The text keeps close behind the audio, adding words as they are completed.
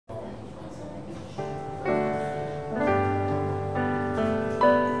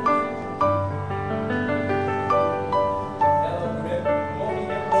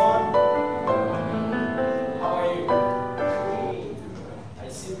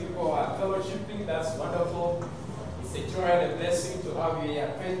worshiping. That's wonderful. It's a joy and a blessing to have you here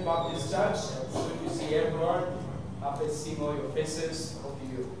at Faith Baptist Church. It's good to see everyone. Happy seeing all your faces. Hope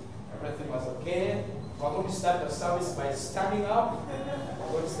everything was okay. We're going to start the service by standing up. And I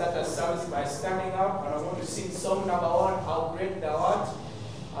want to sing song number 1, How Great Thou Art.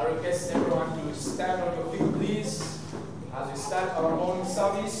 I request everyone to stand on your feet, please, as we start our morning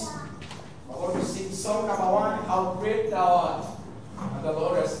service. I want to sing song number 1, How Great Thou Art. And the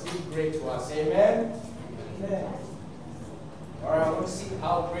Lord has been great to us. Amen. Amen. All right, I want to sing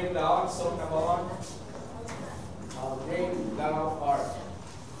How Great Thou Art, song number 1. How great thou art.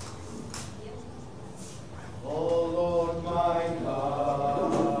 Oh Lord my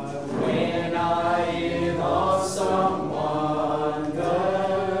God, when I in awesome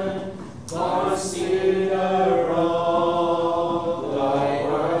wonder consider all thy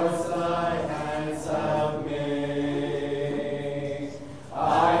works thy hands have made,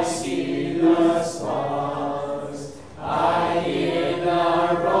 I see the stars, I hear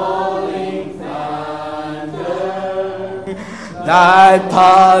the rolling thunder, thy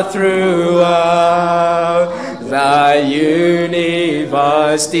path throughout the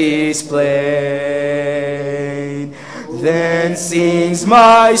universe displayed. Then sings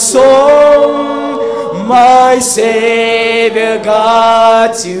my soul, my Savior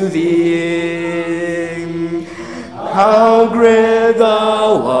God, to thee. How great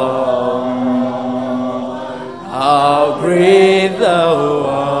thou art, how great thou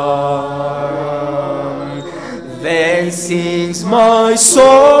art. Then sings my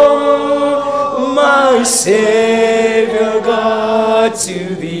soul, my Savior God,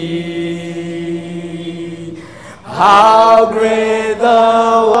 to thee. How great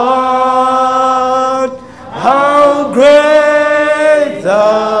thou art, how great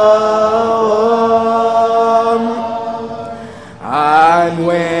thou art. And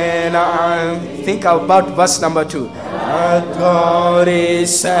when I think about verse number 2, that God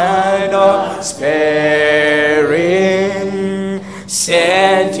is and not sparing,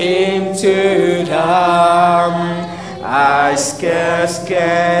 sent him to die. I scarce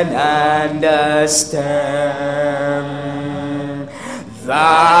can understand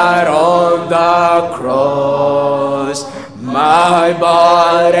that on the cross my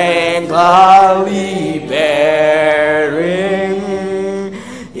body gladly bearing,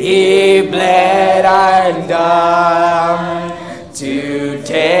 he bled and died to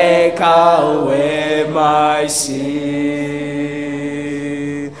take away my sin.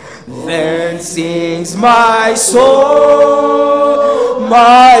 Then sings my soul,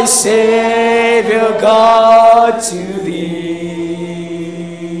 my Savior God, to thee.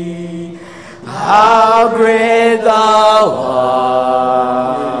 How great thou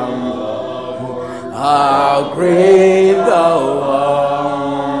art, how great thou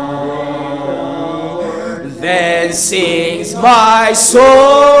art. Then sings my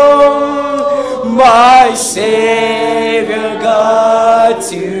soul, my Savior God,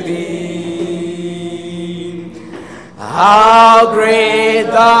 to thee. How great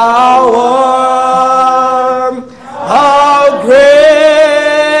thou art, how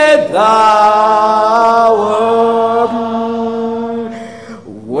great thou art.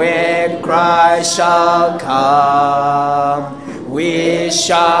 When Christ shall come, we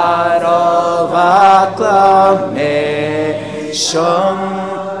shout of acclamation,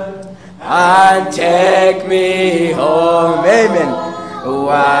 and take me home. Amen.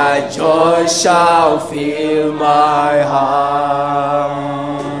 What joy shall fill my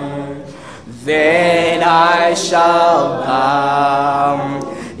heart. Then I shall bow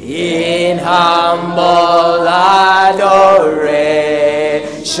in humble adoration,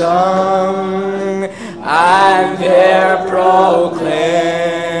 and there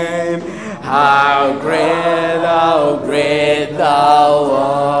proclaim how great thou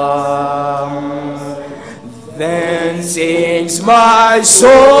art. Then sings my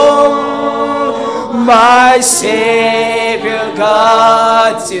soul, my Savior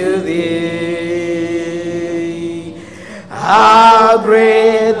God, to thee. How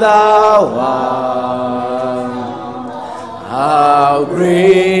great thou art, how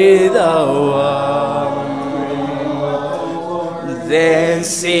great thou art. Then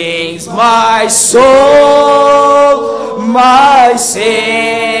sings my soul, my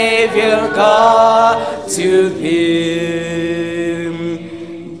Savior God, to thee.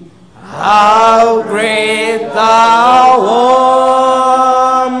 How great thou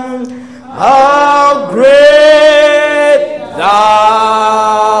art, how great thou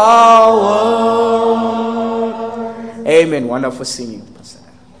art. Amen. Wonderful singing, Pastor.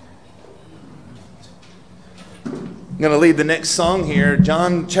 going to lead the next song here,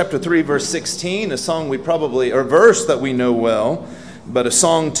 John chapter 3, verse 16, a song we probably, or verse that we know well, but a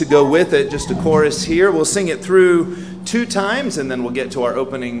song to go with it, just a chorus here. We'll sing it through 2 times, and then we'll get to our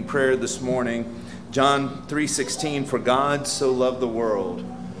opening prayer this morning. John 3:16, for God so loved the world.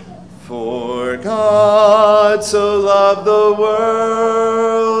 For God so loved the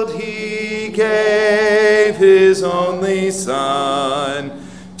world, he gave his only Son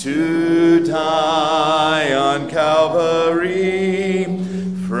to die on Calvary,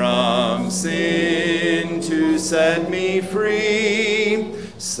 from sin to set me free.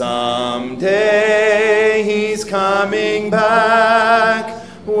 Someday he's coming back,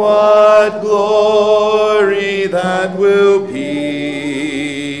 what glory that will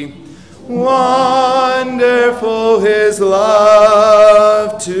be. Wonderful his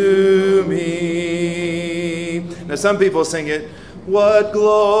love to me. Now some people sing it, what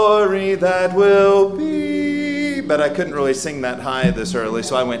glory that will be. But I couldn't really sing that high this early,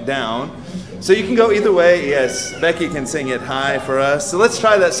 so I went down. So you can go either way. Yes, Becky can sing it high for us. So let's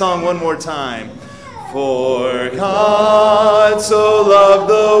try that song one more time. For God so loved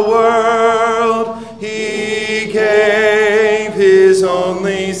the world, he gave his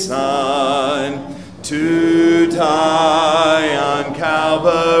only Son to die on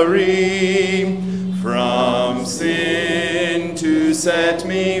Calvary, from sin to set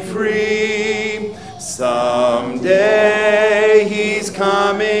me free. Someday he's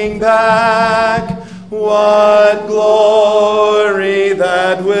coming back, what glory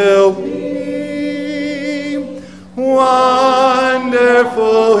that will be.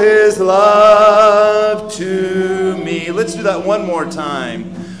 Wonderful his love to me. Let's do that one more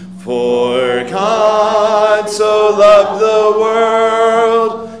time. For God so loved the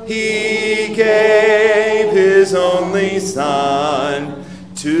world, he gave his only Son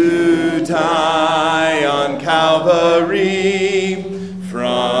to die on Calvary,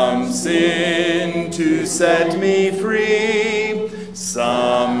 from sin to set me free.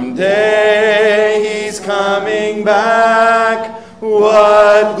 Someday he's coming back,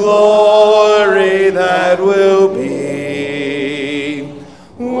 what glory that will be.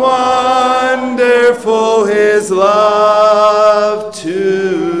 Wonderful his love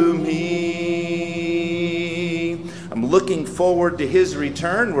to me. I'm looking forward to his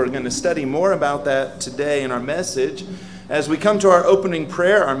return. We're going to study more about that today in our message. As we come to our opening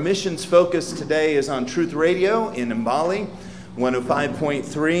prayer, our missions focus today is on Truth Radio in Mbali,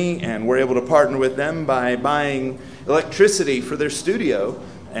 105.3, and we're able to partner with them by buying electricity for their studio.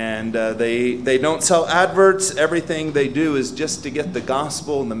 And they don't sell adverts. Everything they do is just to get the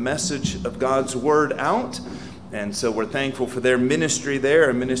gospel and the message of God's word out. And so we're thankful for their ministry there,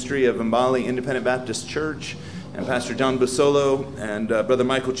 a ministry of Mbali Independent Baptist Church, and Pastor John Basolo and Brother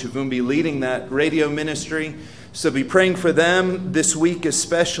Michael Chivumbi leading that radio ministry. So be praying for them this week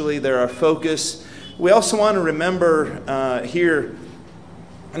especially. They're our focus. We also want to remember here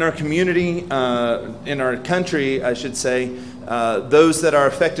in our community, in our country, I should say, those that are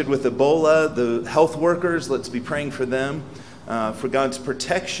affected with Ebola, the health workers. Let's be praying for them, for God's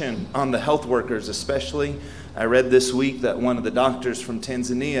protection on the health workers especially. I read this week that one of the doctors from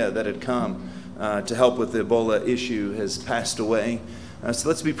Tanzania that had come to help with the Ebola issue has passed away. So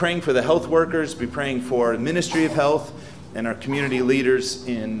let's be praying for the health workers, be praying for the Ministry of Health, and our community leaders.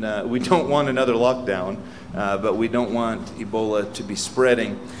 We don't want another lockdown, but we don't want Ebola to be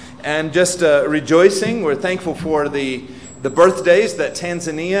spreading. And just rejoicing, we're thankful for the birthdays that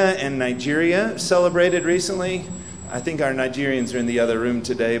Tanzania and Nigeria celebrated recently. I think our Nigerians are in the other room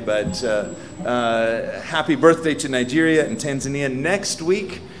today, but happy birthday to Nigeria and Tanzania. Next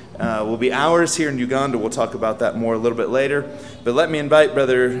week will be ours here in Uganda. We'll talk about that more a little bit later. But let me invite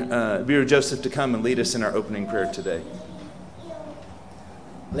Brother Biro Joseph to come and lead us in our opening prayer today.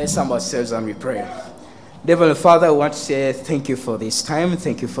 Let's sum ourselves and we pray. Heavenly Father, I want to say thank you for this time.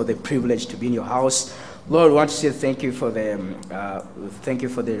 Thank you for the privilege to be in your house. Lord, I want to say thank you for the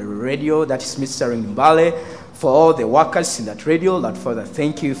radio that is ministering in Mbale, for all the workers in that radio. Lord Father,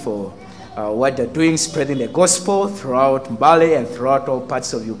 thank you for what they're doing, spreading the gospel throughout Mbale and throughout all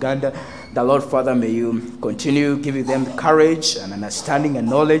parts of Uganda. The Lord Father, may you continue giving them the courage and understanding and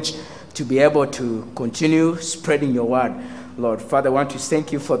knowledge to be able to continue spreading your word. Lord Father, I want to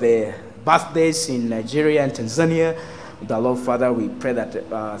thank you for the birthdays in Nigeria and Tanzania. The Lord Father, we pray that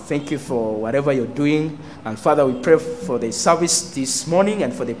thank you for whatever you're doing. And Father, we pray for the service this morning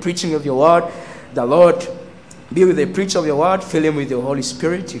and for the preaching of your word. The Lord, be with the preacher of your word. Fill him with your Holy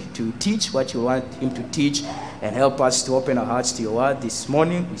Spirit to teach what you want him to teach, and help us to open our hearts to your word this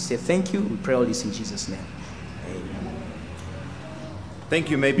morning. We say thank you. We pray all this in Jesus' name. Amen. Thank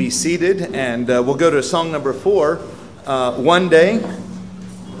you. You may be seated, and we'll go to song number 4. one day.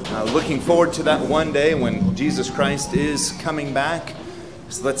 Looking forward to that one day when Jesus Christ is coming back.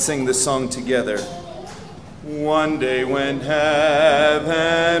 So let's sing this song together. One day when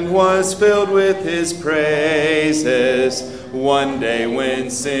heaven was filled with his praises, one day when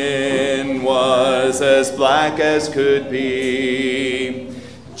sin was as black as could be,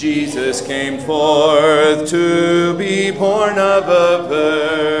 Jesus came forth to be born of a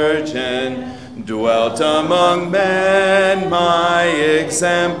virgin, dwelt among men, my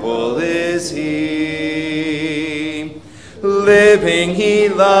example is he. Living he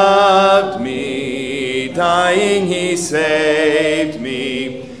loved me, dying he saved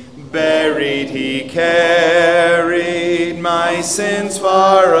me, buried he carried my sins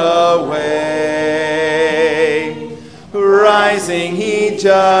far away, rising he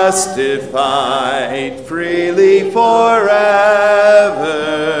justified freely forever.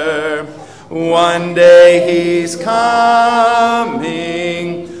 One day he's coming,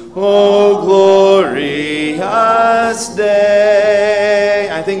 oh glorious day.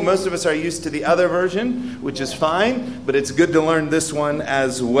 I think most of us are used to the other version, which is fine, but it's good to learn this one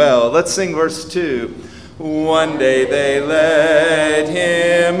as well. Let's sing verse 2. One day they led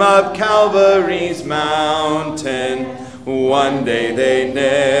him up Calvary's mountain. One day they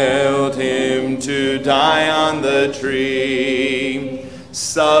nailed him to die on the tree.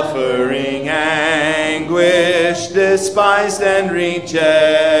 Suffering anguish, despised and rejected,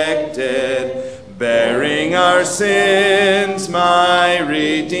 bearing our sins, my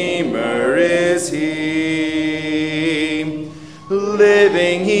Redeemer is he.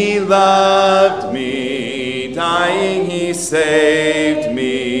 Living he loved me, dying he saved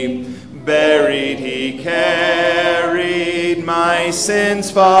me, buried he carried my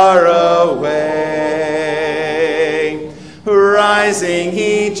sins far away, rising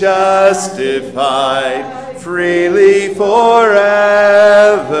he justified freely forever.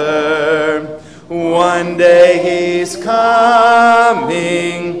 One day he's coming,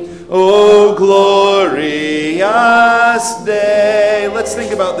 oh glorious day. Let's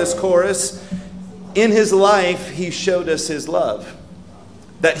think about this chorus. In his life, he showed us his love,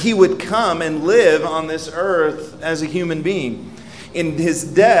 that he would come and live on this earth as a human being. In his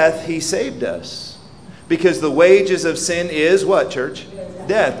death, he saved us, because the wages of sin is what, church?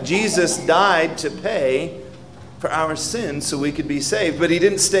 Death. Jesus died to pay for our sins so we could be saved. But he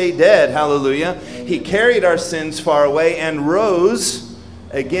didn't stay dead, hallelujah. He carried our sins far away and rose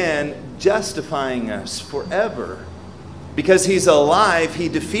again, justifying us forever. Because he's alive, he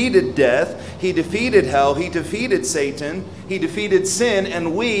defeated death, he defeated hell, he defeated Satan, he defeated sin,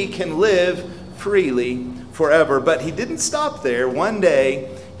 and we can live freely forever. But he didn't stop there. One day,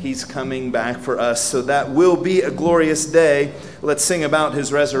 he's coming back for us. So that will be a glorious day. Let's sing about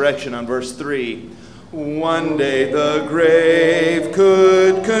his resurrection on verse 3. One day the grave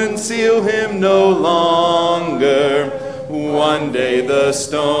could conceal him no longer. One day the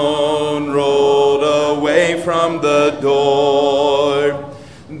stone rolled away from the door.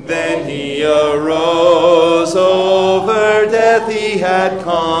 Then he arose, over death he had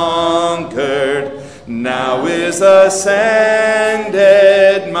conquered. Now is ascended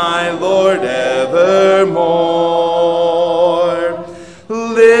my Lord evermore.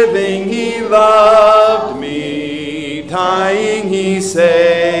 Living he loved me, dying he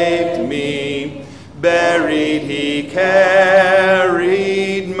saved me, buried he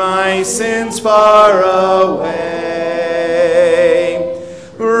carried my sins far away,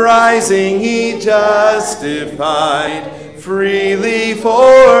 rising he justified freely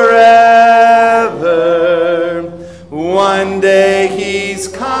forever. One day he's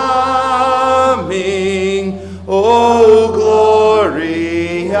coming, oh glorious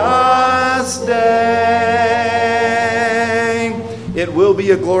day. It will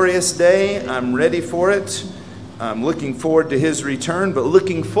be a glorious day. I'm ready for it. I'm looking forward to his return, but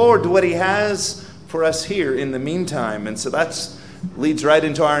looking forward to what he has for us here in the meantime. And so that leads right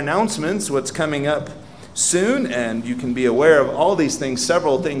into our announcements, what's coming up soon, and you can be aware of all these things,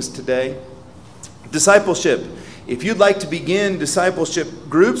 several things today. Discipleship. If you'd like to begin discipleship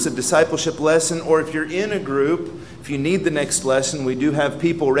groups, a discipleship lesson, or if you're in a group, if you need the next lesson, we do have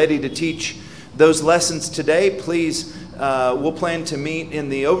people ready to teach those lessons today. Please, we'll plan to meet in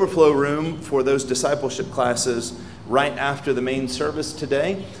the overflow room for those discipleship classes right after the main service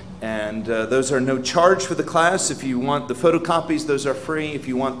today. And those are no charge for the class. If you want the photocopies, those are free. If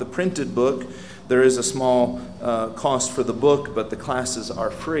you want the printed book, there is a small cost for the book, but the classes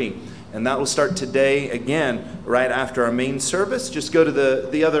are free. And that will start today, again, right after our main service. Just go to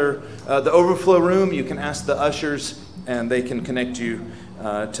the overflow room. You can ask the ushers, and they can connect you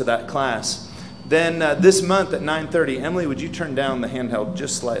to that class. Then this month at 9:30, Emily, would you turn down the handheld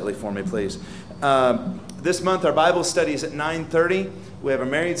just slightly for me, please? This month our Bible study is at 9:30. We have a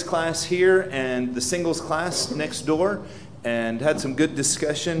marrieds class here and the singles class next door, and had some good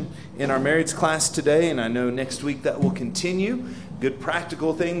discussion in our marrieds class today, and I know next week that will continue. Good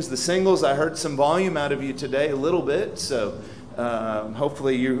practical things. The singles, I heard some volume out of you today, a little bit, so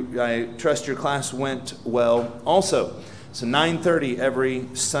hopefully I trust your class went well also. So 9:30 every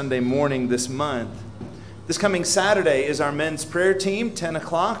Sunday morning this month. This coming Saturday is our men's prayer team, 10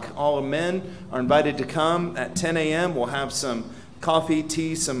 o'clock. All the men are invited to come at 10 a.m. We'll have some coffee,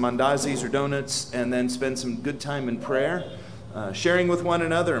 tea, some mandazis or donuts, and then spend some good time in prayer, sharing with one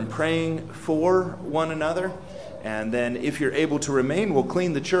another and praying for one another. And then if you're able to remain, we'll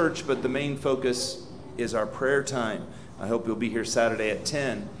clean the church, but the main focus is our prayer time. I hope you'll be here Saturday at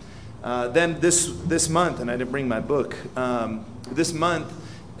 10. Then this month, and I didn't bring my book, this month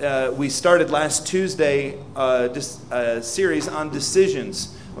we started last Tuesday a series on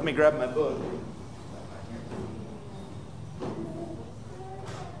decisions. Let me grab my book.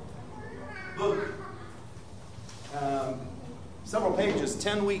 Several pages,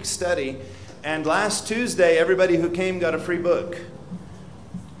 10-week study, and last Tuesday everybody who came got a free book.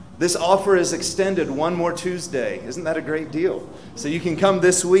 This offer is extended one more Tuesday. Isn't that a great deal? So you can come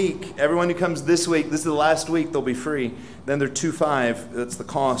this week. Everyone who comes this week, this is the last week, they'll be free. Then they're $2.5. That's the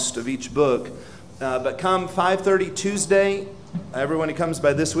cost of each book. But come 5:30 Tuesday. Everyone who comes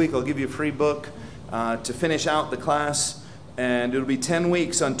by this week, I'll give you a free book to finish out the class. And it'll be 10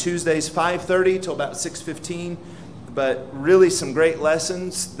 weeks on Tuesdays, 5:30 till about 6:15. But really some great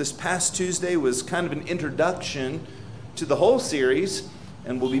lessons. This past Tuesday was kind of an introduction to the whole series.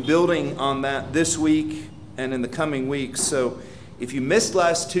 And we'll be building on that this week and in the coming weeks. So if you missed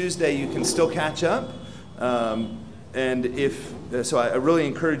last Tuesday, you can still catch up. I really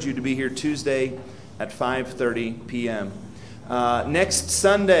encourage you to be here Tuesday at 5:30 p.m. Next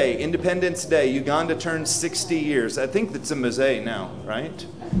Sunday, Independence Day, Uganda turns 60 years. I think that's a Mosaic now, right?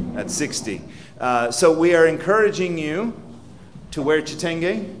 At 60. So we are encouraging you to wear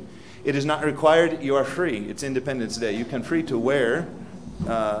chitenge. It is not required. You are free. It's Independence Day. You can free to wear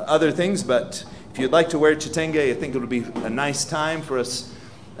other things, but if you'd like to wear chitenge, I think it would be a nice time for us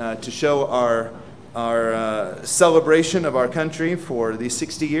to show our celebration of our country for these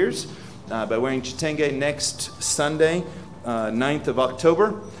 60 years by wearing chitenge next Sunday, 9th of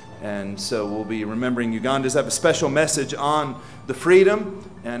October. And so we'll be remembering Ugandans. Have a special message on the freedom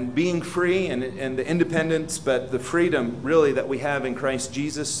and being free and the independence, but the freedom really that we have in Christ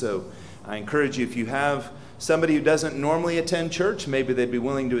Jesus. So I encourage you, if you have somebody who doesn't normally attend church, maybe they'd be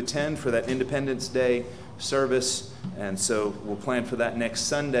willing to attend for that Independence Day service. And so we'll plan for that next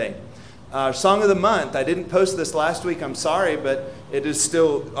Sunday. Our Song of the Month, I didn't post this last week, I'm sorry, but it is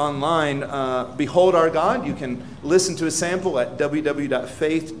still online. Behold Our God. You can listen to a sample at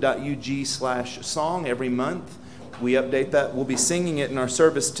www.faith.ug/song every month. We update that. We'll be singing it in our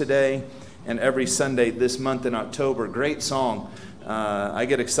service today and every Sunday this month in October. Great song. I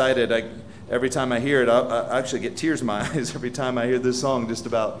get excited. Every time I hear it, I actually get tears in my eyes every time I hear this song, just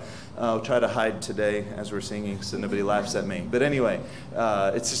about. I'll try to hide today as we're singing so nobody laughs at me. But anyway,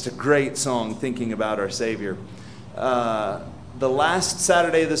 it's just a great song thinking about our Savior. The last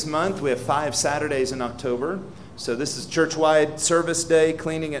Saturday of this month, we have 5 Saturdays in October. So this is church-wide service day,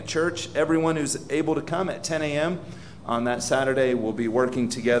 cleaning at church. Everyone who's able to come at 10 a.m. on that Saturday will be working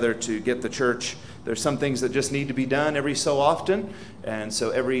together to get the church. There's some things that just need to be done every so often. And so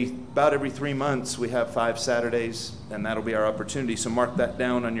about every 3 months, we have 5 Saturdays, and that'll be our opportunity. So mark that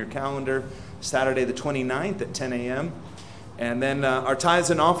down on your calendar. Saturday the 29th at 10 a.m. And then our tithes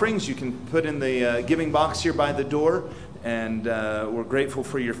and offerings, you can put in the giving box here by the door. And we're grateful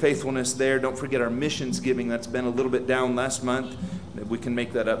for your faithfulness there. Don't forget our missions giving. That's been a little bit down last month. We can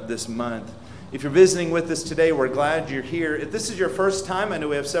make that up this month. If you're visiting with us today, we're glad you're here. If this is your first time, I know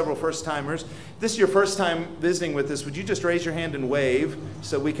we have several first-timers. If this is your first time visiting with us, would you just raise your hand and wave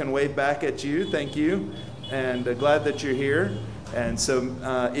so we can wave back at you? Thank you. And glad that you're here. And so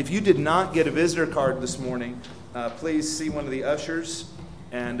if you did not get a visitor card this morning, please see one of the ushers.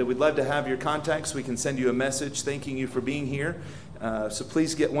 And we'd love to have your contacts. We can send you a message thanking you for being here. So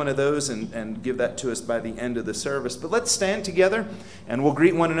please get one of those and give that to us by the end of the service. But let's stand together and we'll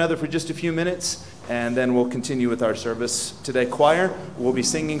greet one another for just a few minutes, and then we'll continue with our service today. Choir, we'll be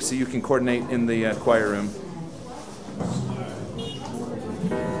singing, so you can coordinate in the choir room.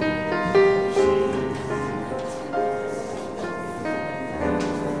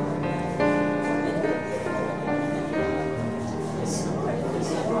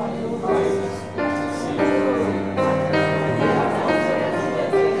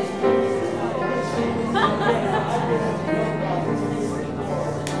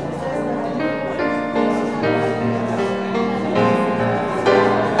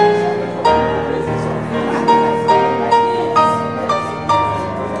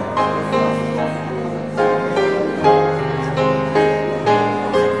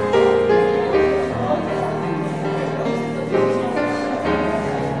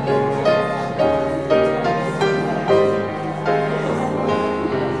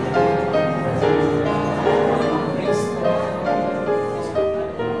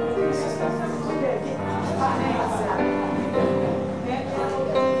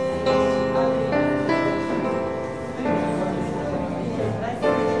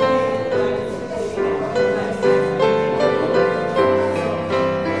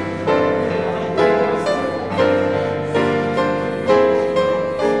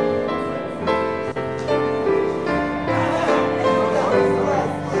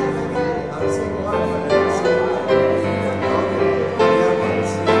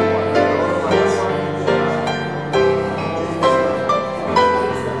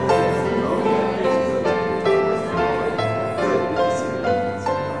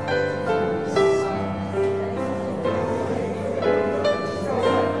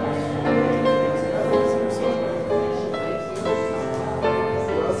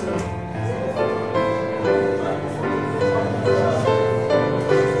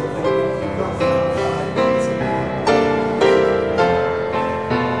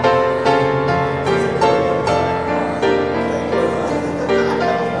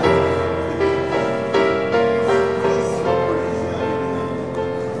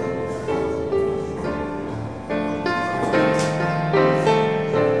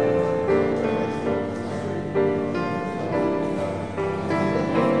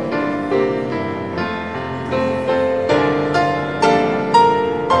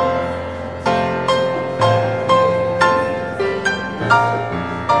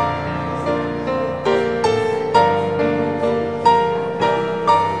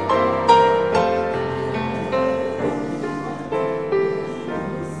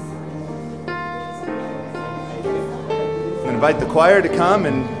 Invite the choir to come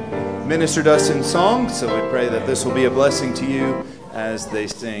and minister to us in song. So we pray that this will be a blessing to you as they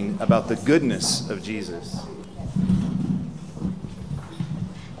sing about the goodness of Jesus.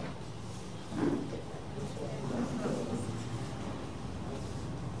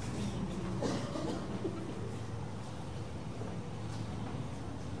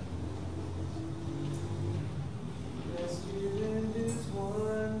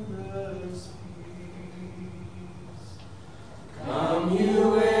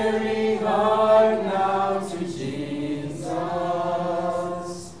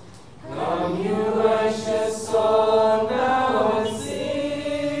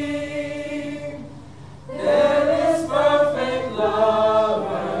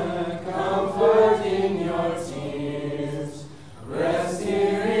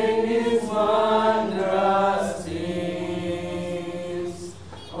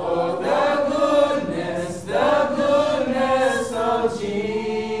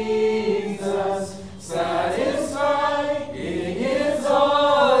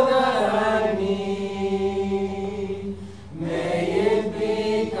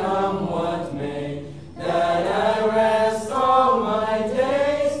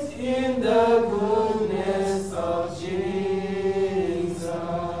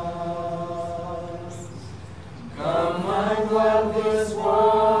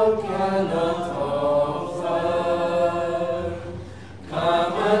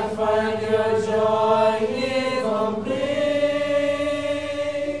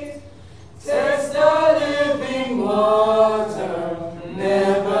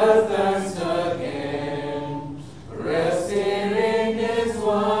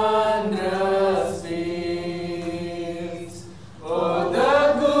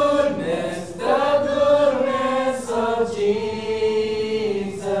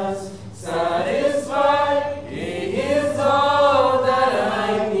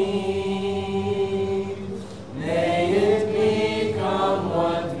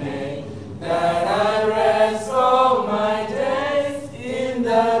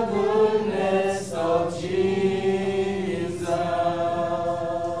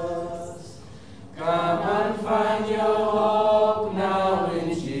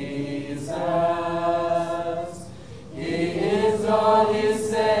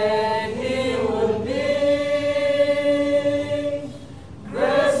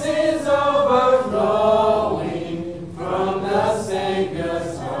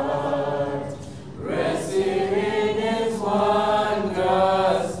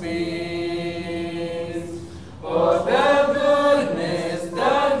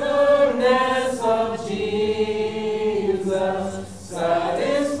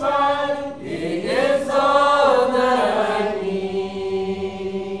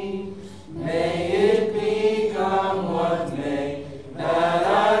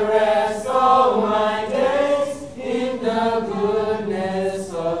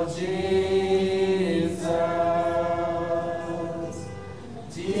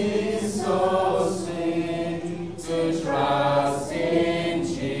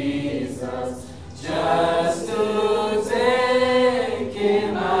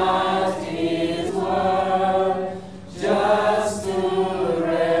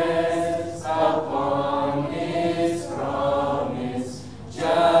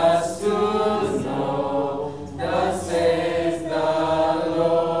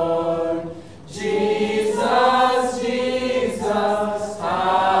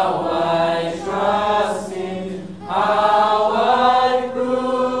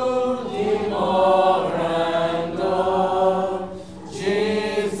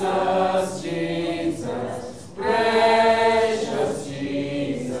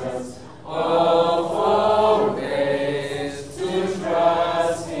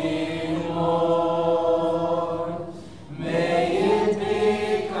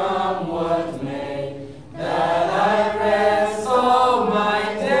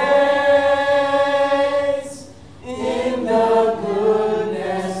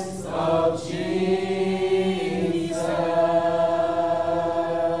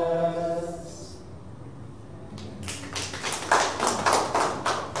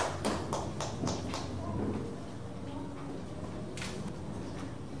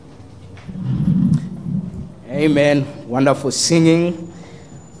 Amen. Wonderful singing.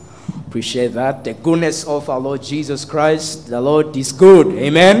 Appreciate that. The goodness of our Lord Jesus Christ. The Lord is good.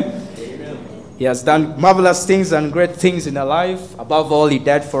 Amen. Amen. He has done marvelous things and great things in our life. Above all, he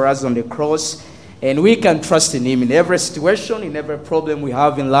died for us on the cross. And we can trust in him in every situation, in every problem we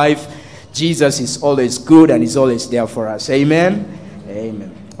have in life. Jesus is always good and is always there for us. Amen?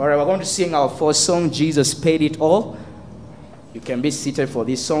 Amen. All right, we're going to sing our first song, Jesus Paid It All. You can be seated for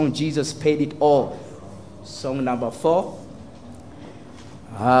this song, Jesus Paid It All. Song number 4.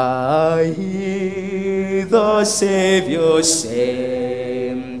 I hear the Savior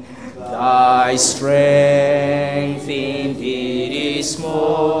say, thy strength indeed is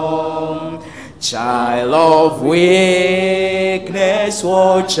small. Child of weakness,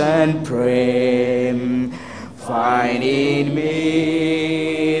 watch and pray. Find in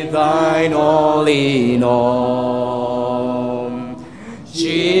me thine all in all.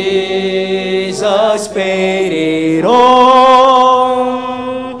 Jesus paid it all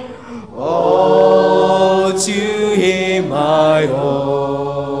to him I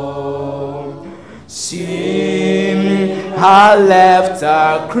owe. Sin had left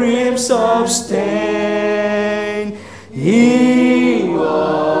a crimson stain, he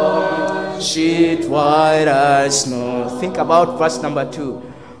washed it white as snow. Think about verse number 2.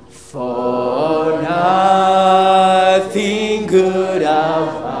 For nothing good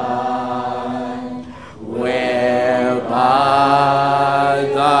have I, whereby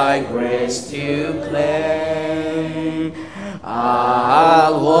thy grace to claim.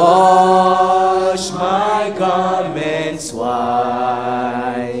 I'll wash my garments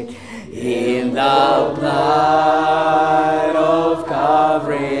white in the blood of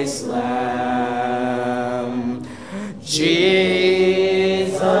Calvary's Lamb.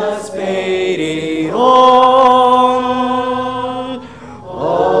 Jesus paid it all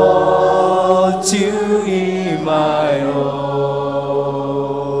to him I owe.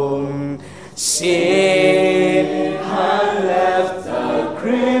 Sin had left a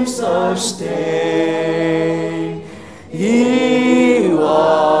crimson stain, he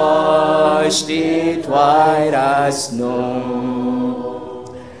washed it white as snow.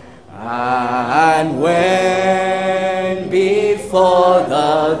 And when before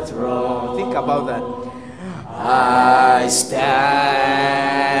the throne, think about that, I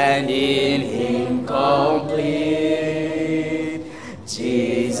stand in him complete.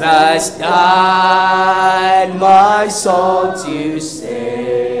 Jesus died my soul to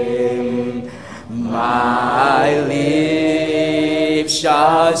save. My lips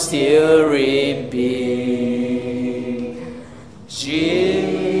shall still repeat, Jesus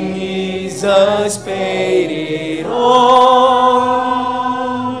paid it all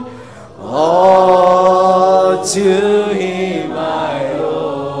to him I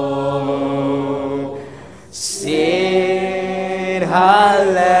owe. Sin had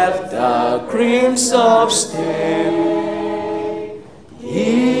left a crimson stain,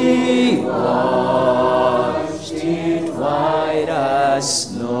 he washed it white as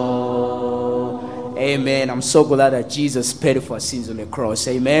snow. Amen. I'm so glad that Jesus paid for our sins on the cross.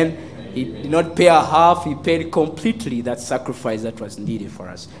 Amen. He did not pay a half, he paid completely that sacrifice that was needed for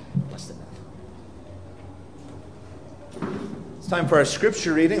us. It's time for our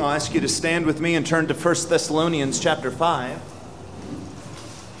scripture reading. I'll ask you to stand with me and turn to 1 Thessalonians chapter 5.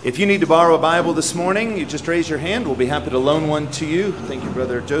 If you need to borrow a Bible this morning, you just raise your hand. We'll be happy to loan one to you. Thank you,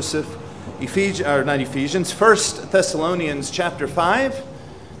 Brother Joseph. 1 Thessalonians chapter 5. 1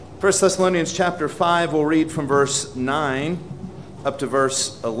 Thessalonians chapter 5, we'll read from verse 9 up to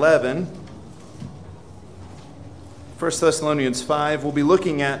verse 11. 1 Thessalonians 5, we'll be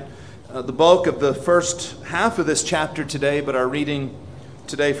looking at the bulk of the first half of this chapter today, but our reading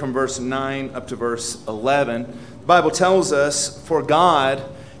today from verse 9 up to verse 11. The Bible tells us, for God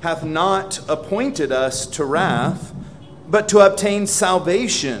hath not appointed us to wrath, but to obtain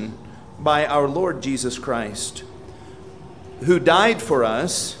salvation by our Lord Jesus Christ, who died for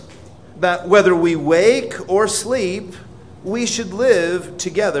us, that whether we wake or sleep, we should live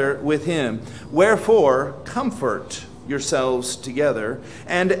together with him. Wherefore, comfort yourselves together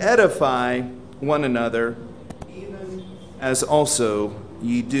and edify one another, even as also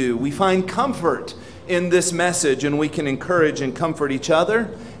ye do. We find comfort in this message, and we can encourage and comfort each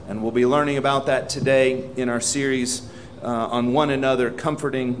other, and we'll be learning about that today in our series on one another,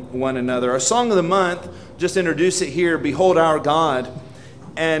 comforting one another. Our song of the month, just introduce it here, Behold Our God.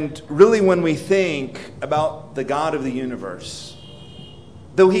 And really, when we think about the God of the universe,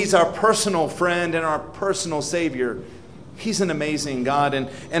 though he's our personal friend and our personal Savior, he's an amazing God. And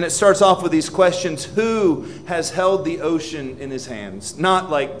it starts off with these questions. Who has held the ocean in his hands? Not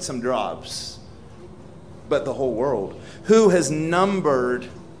like some drops, but the whole world. Who has numbered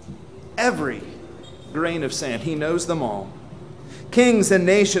every grain of sand? He knows them all. Kings and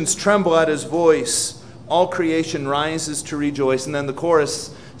nations tremble at his voice. All creation rises to rejoice. And then the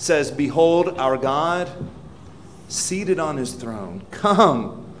chorus says, behold our God seated on his throne.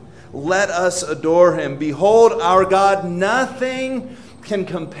 Come, let us adore him. Behold our God, nothing can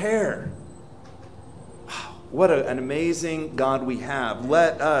compare. Wow, what an amazing God we have.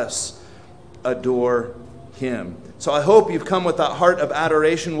 Let us adore him. So I hope you've come with that heart of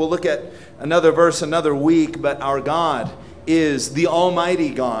adoration. We'll look at another verse another week, but our God is the Almighty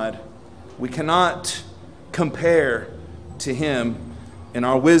God. We cannot compare to him in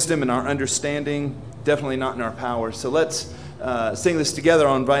our wisdom and our understanding, definitely not in our power. So let's sing this together.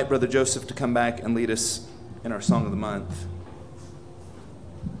 I'll invite Brother Joseph to come back and lead us in our Song of the Month.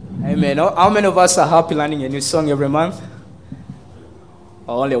 Amen. How many of us are happy learning a new song every month?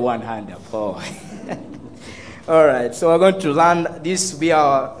 Only one hand up. Oh. All right, so we're going to learn, this will be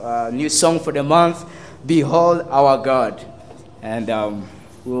our new song for the month, Behold Our God. And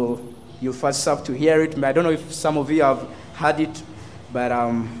you first have to hear it. I don't know if some of you have heard it, but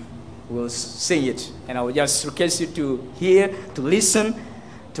we'll sing it. And I will just request you to hear, to listen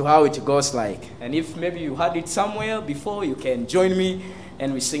to how it goes like. And if maybe you heard it somewhere before, you can join me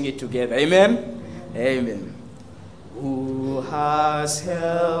and we sing it together. Amen? Amen. Who has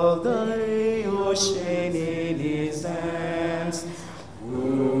held the ocean in his hands?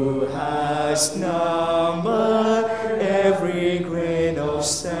 Who has numbered every grain of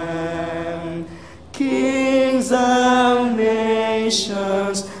sand? Kings and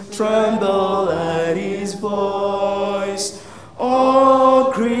nations tremble at his voice.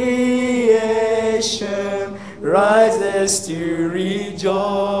 All creation rises to rejoice.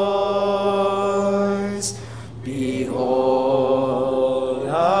 Behold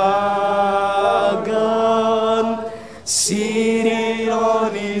our God, seated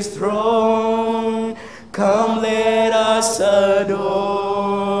on his throne. Come, let us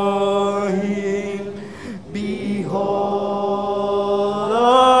adore him. Behold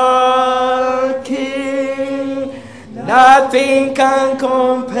our King, nothing can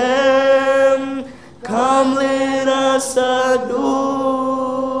compare. Come, let us adore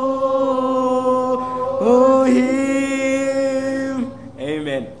him.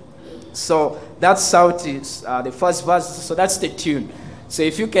 Amen. So that's how it is, the first verse. So that's the tune. So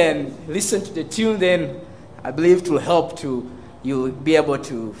if you can listen to the tune, then I believe it will help you'll be able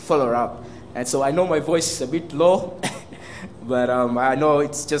to follow up. And so I know my voice is a bit low, but I know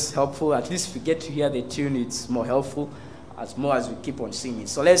it's just helpful. At least if we get to hear the tune, it's more helpful as more as we keep on singing.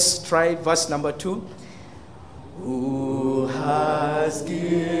 So let's try verse number 2. Who has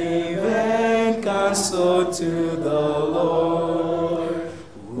given counsel to the Lord?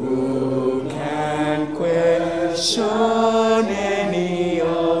 Who can question any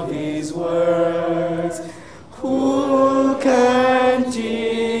of his words? Who can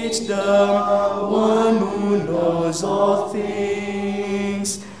teach the one who knows all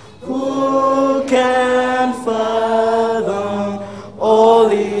things? Who can fathom all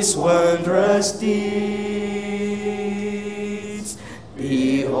his wondrous deeds?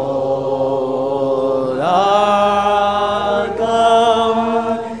 Behold our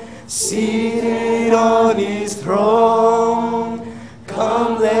God, seated on his throne.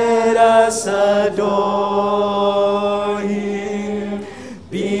 Come, let us adore him.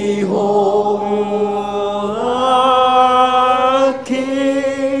 Behold our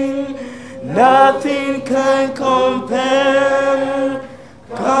King, nothing can compare.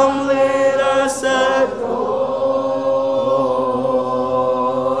 Come, let us adore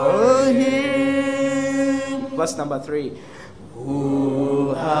him. Verse number 3.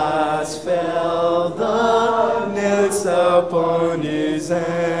 Who has felt the nails upon his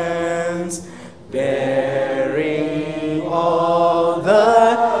hands, bearing all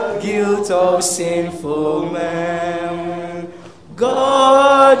the guilt of sinful man?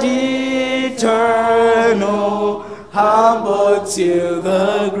 God eternal, humbled to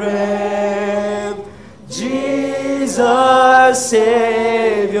the grave, Jesus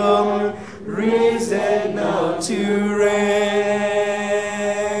Savior, risen now to reign.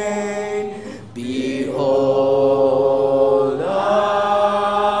 Behold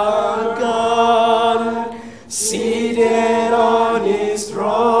our God, seated on his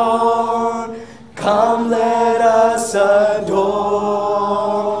throne. Come, let us adore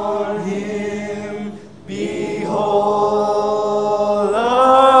him. Behold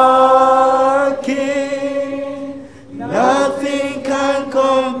our King, nothing can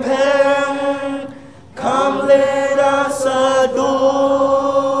compare. Come, let us adore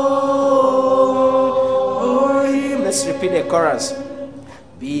him. Let's repeat the chorus.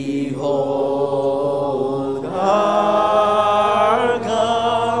 Behold our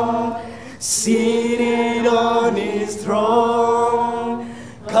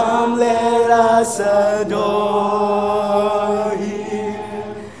us adore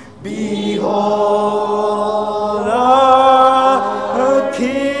Him. Behold our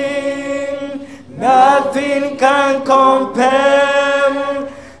King, nothing can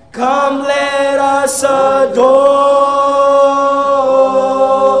compare. Come, let us adore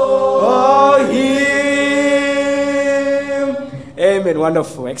Him. Amen.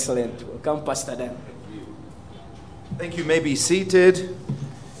 Wonderful. Excellent. Welcome, Pastor Dan. Thank you. May be seated.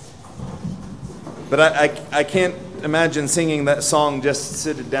 But I can't imagine singing that song just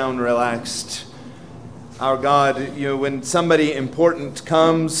sit down relaxed. Our God, when somebody important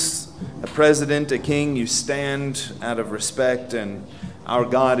comes, a president, a king, you stand out of respect, and our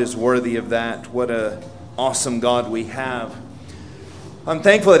God is worthy of that. What an awesome God we have. I'm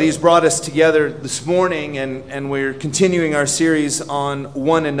thankful that He's brought us together this morning, and we're continuing our series on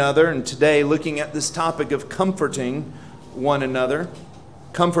one another, and today looking at this topic of comforting one another.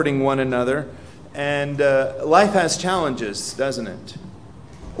 And life has challenges, doesn't it?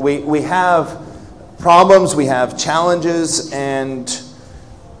 We have problems, we have challenges, and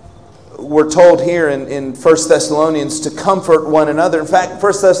we're told here in 1 Thessalonians to comfort one another. In fact,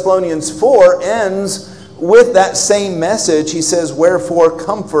 1 Thessalonians 4 ends with that same message. He says, wherefore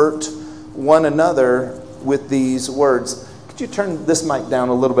comfort one another with these words. Could you turn this mic down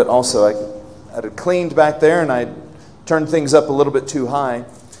a little bit also? I had it cleaned back there and I turned things up a little bit too high.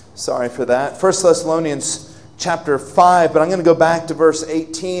 Sorry for that. 1 Thessalonians chapter 5, but I'm going to go back to verse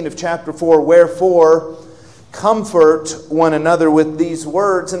 18 of chapter 4. Wherefore comfort one another with these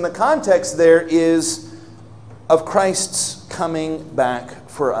words. And the context there is of Christ's coming back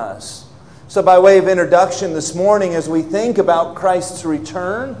for us. So by way of introduction this morning, as we think about Christ's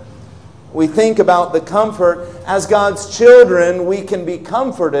return, we think about the comfort. As God's children, we can be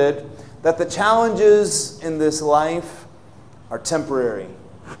comforted that the challenges in this life are temporary.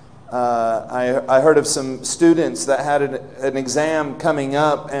 I heard of some students that had an exam coming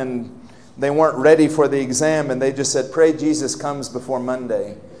up and they weren't ready for the exam, and they just said, pray Jesus comes before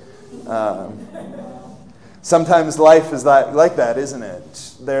Monday. Sometimes life is like that, isn't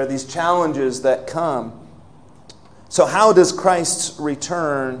it? There are these challenges that come. So how does Christ's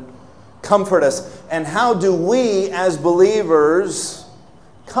return comfort us? And how do we as believers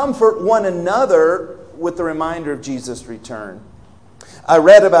comfort one another with the reminder of Jesus' return? I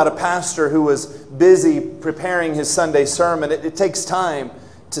read about a pastor who was busy preparing his Sunday sermon. It takes time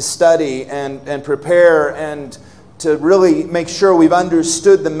to study and prepare and to really make sure we've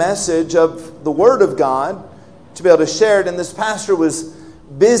understood the message of the Word of God to be able to share it. And this pastor was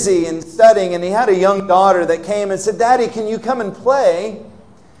busy and studying, and he had a young daughter that came and said, Daddy, can you come and play?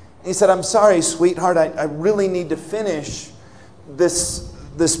 And he said, I'm sorry, sweetheart, I really need to finish this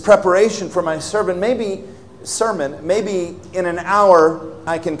preparation for my sermon. Maybe in an hour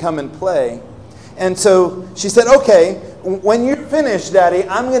I can come and play. And so she said, okay, when you're finished, Daddy,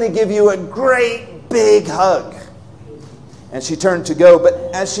 I'm going to give you a great big hug. And she turned to go, but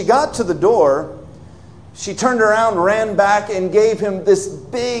as she got to the door, she turned around, ran back, and gave him this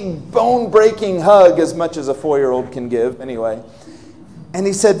big bone-breaking hug, as much as a 4-year-old can give, anyway. And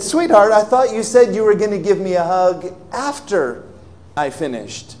he said, sweetheart, I thought you said you were going to give me a hug after I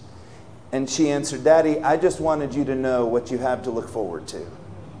finished. And she answered, Daddy, I just wanted you to know what you have to look forward to.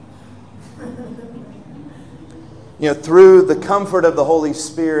 Through the comfort of the Holy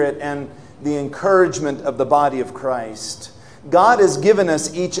Spirit and the encouragement of the body of Christ, God has given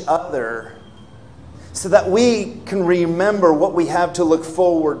us each other so that we can remember what we have to look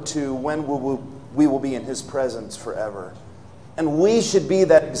forward to when we will be in His presence forever. And we should be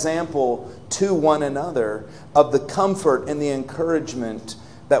that example to one another of the comfort and the encouragement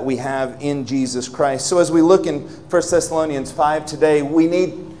that we have in Jesus Christ. So as we look in 1 Thessalonians 5 today, we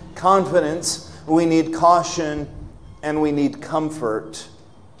need confidence, we need caution, and we need comfort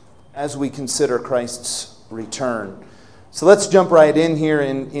as we consider Christ's return. So let's jump right in here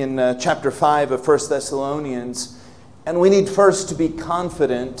in chapter 5 of 1 Thessalonians. And we need first to be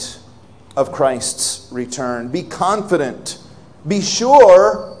confident of Christ's return. Be confident. Be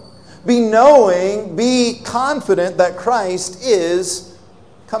sure. Be knowing. Be confident that Christ is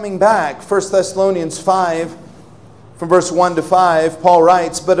coming back. 1 Thessalonians 5, from verse 1 to 5, Paul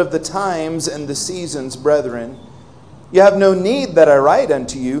writes, But of the times and the seasons, brethren, you have no need that I write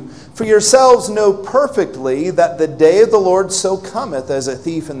unto you, for yourselves know perfectly that the day of the Lord so cometh as a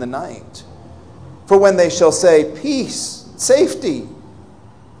thief in the night. For when they shall say, Peace, safety,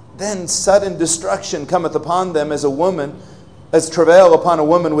 then sudden destruction cometh upon them as travail upon a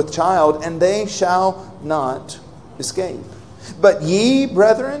woman with child, and they shall not escape. But ye,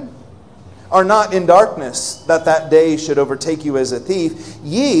 brethren, are not in darkness, that day should overtake you as a thief.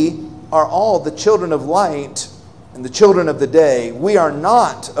 Ye are all the children of light and the children of the day. We are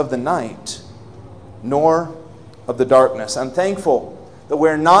not of the night, nor of the darkness. I'm thankful that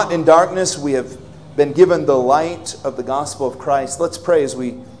we're not in darkness. We have been given the light of the gospel of Christ. Let's pray as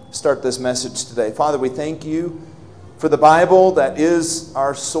we start this message today. Father, we thank you for the Bible that is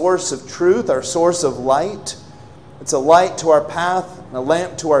our source of truth, our source of light. It's a light to our path and a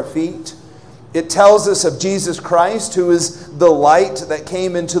lamp to our feet. It tells us of Jesus Christ, who is the light that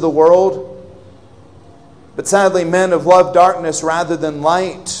came into the world. But sadly, men have loved darkness rather than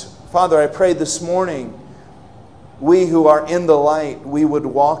light. Father, I pray this morning, we who are in the light, we would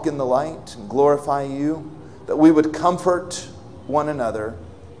walk in the light and glorify you, that we would comfort one another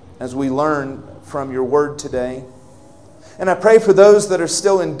as we learn from your word today. And I pray for those that are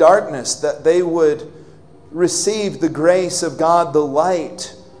still in darkness, that they would receive the grace of God, the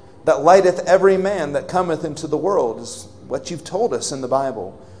light that lighteth every man that cometh into the world, is what you've told us in the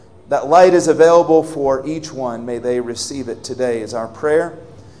Bible. That light is available for each one. May they receive it today, is our prayer.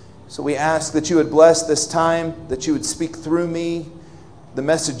 So we ask that you would bless this time, that you would speak through me the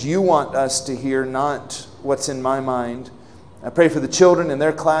message you want us to hear, not what's in my mind. I pray for the children in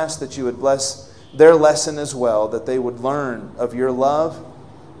their class, that you would bless their lesson as well, that they would learn of your love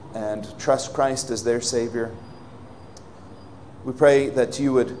and trust Christ as their Savior. We pray that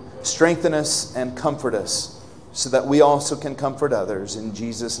you would strengthen us and comfort us so that we also can comfort others. In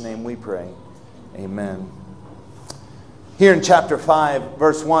Jesus' name we pray. Amen. Here in chapter 5,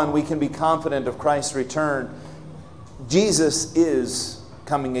 verse 1, we can be confident of Christ's return. Jesus is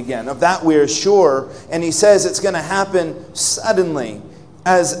coming again. Of that we are sure. And he says it's going to happen suddenly,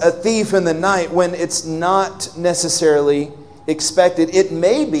 as a thief in the night, when it's not necessarily expected. It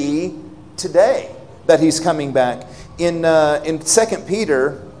may be today that he's coming back. In 2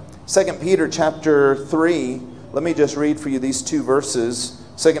 Peter chapter 3, let me just read for you these two verses.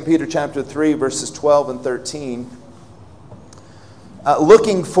 2 Peter chapter 3, verses 12 and 13.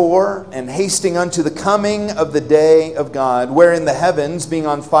 Looking for and hasting unto the coming of the day of God, wherein the heavens, being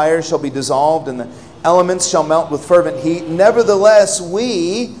on fire, shall be dissolved, and the elements shall melt with fervent heat. Nevertheless,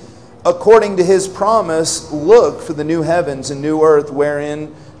 we, according to his promise, look for the new heavens and new earth,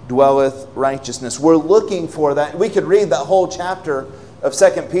 wherein dwelleth righteousness. We're looking for that. We could read that whole chapter of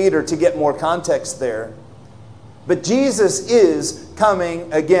 2 Peter to get more context there. But Jesus is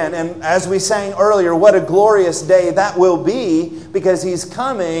coming again. And as we sang earlier, what a glorious day that will be, because he's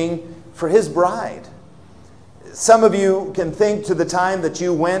coming for his bride. Some of you can think to the time that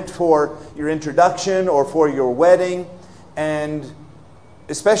you went for your introduction or for your wedding, and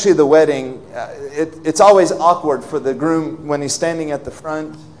especially the wedding, it's always awkward for the groom when he's standing at the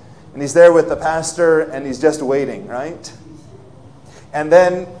front and he's there with the pastor and he's just waiting, right? And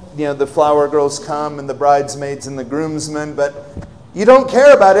then, the flower girls come and the bridesmaids and the groomsmen, but you don't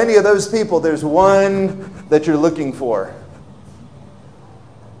care about any of those people. There's one that you're looking for.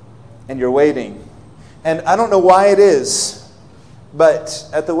 And you're waiting. And I don't know why it is, but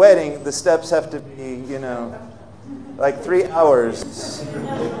at the wedding, the steps have to be, like 3 hours.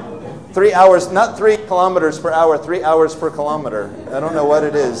 3 hours, not 3 kilometers per hour, 3 hours per kilometer. I don't know what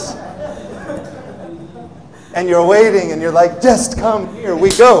it is. And you're waiting and you're like, just come, here we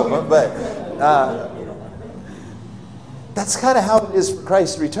go. But that's kind of how it is for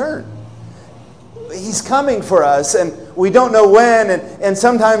Christ's return. He's coming for us, and we don't know when, and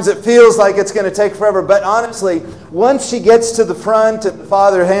sometimes it feels like it's going to take forever. But honestly, once she gets to the front and the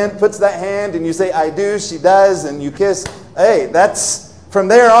father puts that hand and you say, I do, she does, and you kiss, hey, that's, from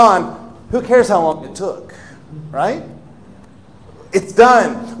there on, who cares how long it took, right? It's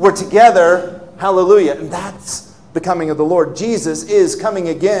done. We're together. Hallelujah. And that's the coming of the Lord. Jesus is coming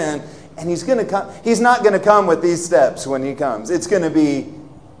again, and he's going to come. He's not going to come with these steps when he comes. It's going to be,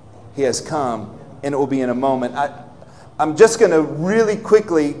 he has come, and it will be in a moment. I'm just going to really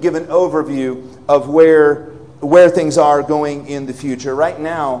quickly give an overview of where things are going in the future. Right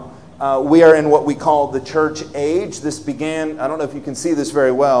now, we are in what we call the church age. This began, I don't know if you can see this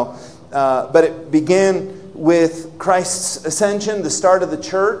very well, but it began with Christ's ascension, the start of the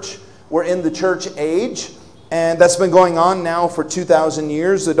church. We're in the church age, and that's been going on now for 2,000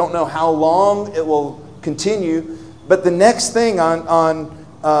 years. I don't know how long it will continue, but the next thing on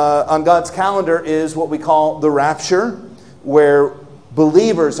God's calendar is what we call the rapture, where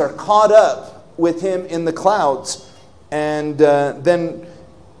believers are caught up with him in the clouds. And then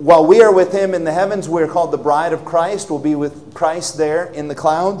while we are with him in the heavens, we're called the bride of Christ. We'll be with Christ there in the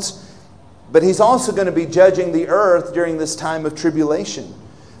clouds. But he's also going to be judging the earth during this time of tribulation.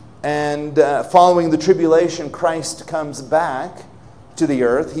 And following the tribulation, Christ comes back to the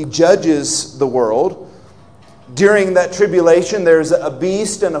earth. He judges the world. During that tribulation, there's a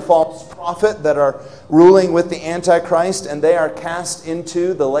beast and a false prophet that are ruling with the Antichrist, and they are cast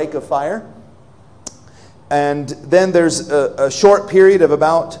into the lake of fire. And then there's a short period of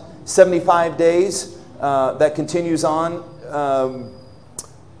about 75 days that continues on,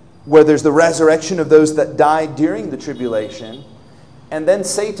 where there's the resurrection of those that died during the tribulation. And then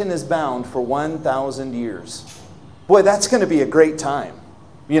Satan is bound for 1,000 years. Boy, that's going to be a great time.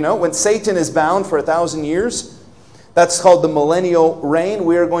 You know, when Satan is bound for 1,000 years, that's called the millennial reign.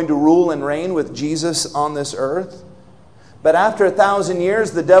 We are going to rule and reign with Jesus on this earth. But after 1,000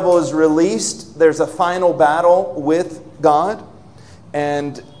 years, the devil is released. There's a final battle with God.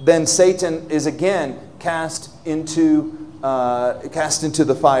 And then Satan is again cast into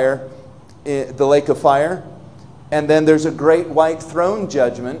the fire, the lake of fire. And then there's a great white throne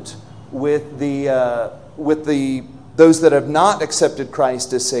judgment with those that have not accepted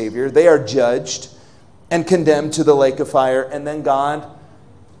Christ as Savior. They are judged and condemned to the lake of fire. And then God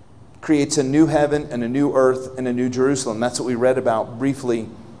creates a new heaven and a new earth and a new Jerusalem. That's what we read about briefly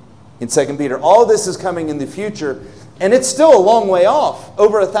in 2 Peter. All this is coming in the future, and it's still a long way off,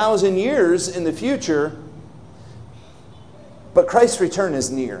 over 1,000 years in the future. But Christ's return is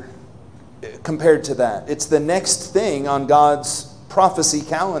near compared to that. It's the next thing on God's prophecy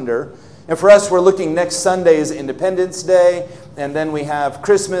calendar. And for us, we're looking next Sunday is Independence Day, and then we have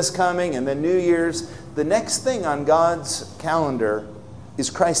Christmas coming, and then New Year's. The next thing on God's calendar is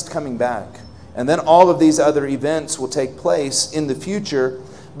Christ coming back. And then all of these other events will take place in the future.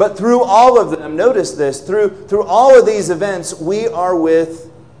 But through all of them, notice this, through all of these events, we are with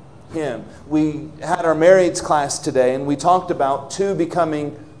Him. We had our marriage class today, and we talked about two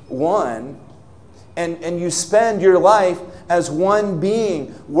becoming one. And you spend your life as one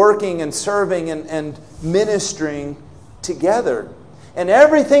being, working and serving and ministering together. And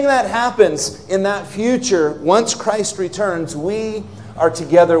everything that happens in that future, once Christ returns, we are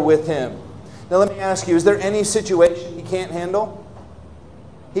together with Him. Now let me ask you, is there any situation He can't handle?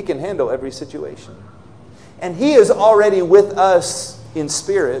 He can handle every situation. And He is already with us in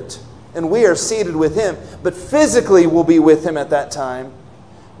spirit, and we are seated with Him. But physically we'll be with Him at that time.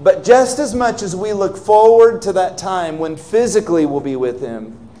 But just as much as we look forward to that time when physically we'll be with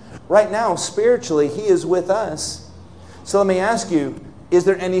Him, right now, spiritually, He is with us. So let me ask you, is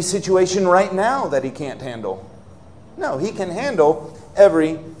there any situation right now that He can't handle? No, He can handle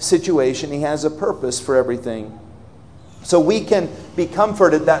every situation. He has a purpose for everything. So we can be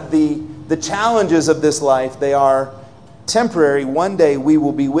comforted that the challenges of this life, they are temporary. One day we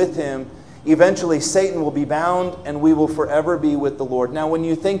will be with Him. Eventually Satan will be bound and we will forever be with the Lord. Now when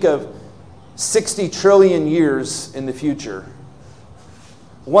you think of 60 trillion years in the future,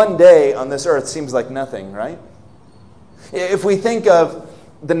 one day on this earth seems like nothing, right? If we think of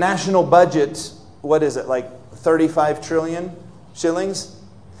the national budget, what is it, like 35 trillion shillings?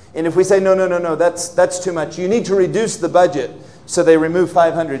 And if we say, no, that's too much. You need to reduce the budget. So they remove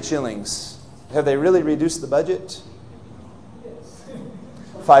 500 shillings. Have they really reduced the budget?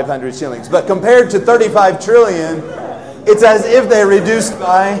 500 shillings. But compared to 35 trillion, it's as if they reduced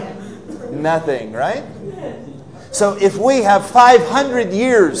by nothing, right? So if we have 500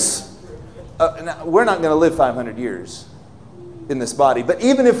 years, now, we're not going to live 500 years in this body. But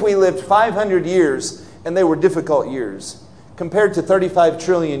even if we lived 500 years, and they were difficult years, compared to 35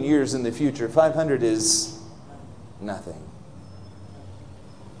 trillion years in the future, 500 is nothing.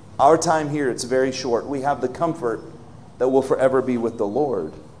 Our time here, it's very short. We have the comfort that we'll forever be with the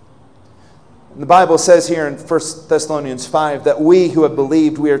Lord. And the Bible says here in 1 Thessalonians 5 that we who have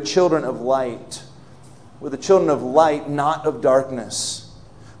believed, we are children of light. We're the children of light, not of darkness.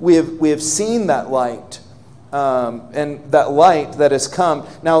 We have seen that light. And that light that has come.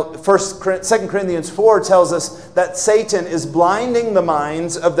 Now, 2 Corinthians 4 tells us that Satan is blinding the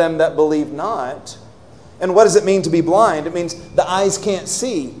minds of them that believe not. And what does it mean to be blind? It means the eyes can't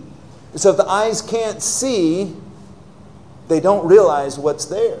see. So if the eyes can't see, they don't realize what's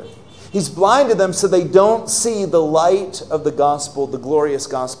there. He's blinded them so they don't see the light of the gospel, the glorious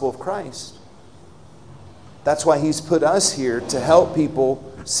gospel of Christ. That's why He's put us here to help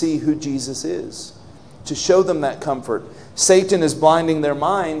people see who Jesus is, to show them that comfort. Satan is blinding their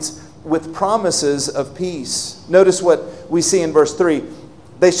minds with promises of peace. Notice what we see in verse 3.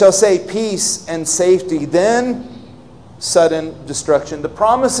 They shall say peace and safety, then sudden destruction. The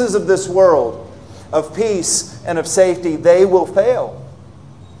promises of this world of peace and of safety, they will fail.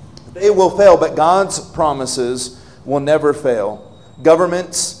 They will fail, but God's promises will never fail.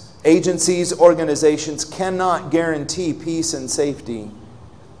 Governments, agencies, organizations cannot guarantee peace and safety.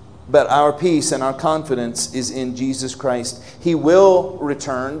 But our peace and our confidence is in Jesus Christ. He will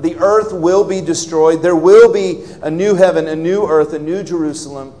return. The earth will be destroyed. There will be a new heaven, a new earth, a new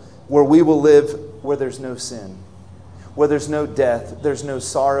Jerusalem where we will live where there's no sin, where there's no death, there's no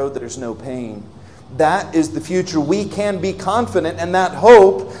sorrow, there's no pain. That is the future. We can be confident, and that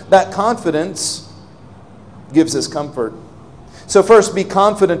hope, that confidence gives us comfort. So first, be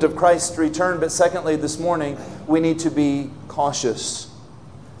confident of Christ's return. But secondly, this morning, we need to be cautious.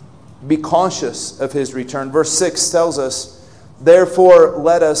 Be cautious of His return. Verse 6 tells us, "Therefore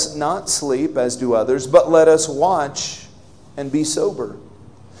let us not sleep as do others, but let us watch and be sober.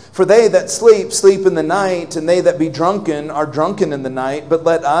 For they that sleep, sleep in the night, and they that be drunken are drunken in the night. But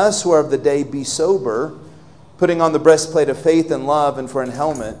let us who are of the day be sober, putting on the breastplate of faith and love, and for an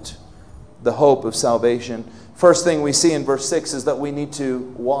helmet, the hope of salvation." First thing we see in verse 6 is that we need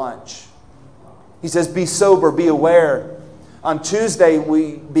to watch. He says, be sober, be aware. On Tuesday,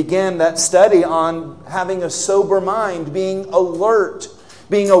 we began that study on having a sober mind, being alert,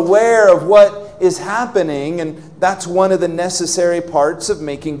 being aware of what is happening, and that's one of the necessary parts of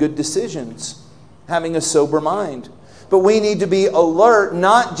making good decisions, having a sober mind. But we need to be alert,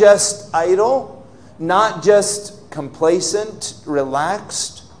 not just idle, not just complacent,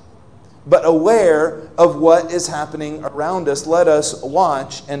 relaxed, but aware of what is happening around us. Let us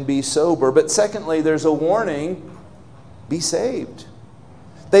watch and be sober. But secondly, there's a warning, be saved.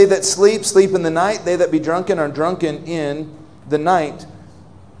 They that sleep, sleep in the night. They that be drunken are drunken in the night.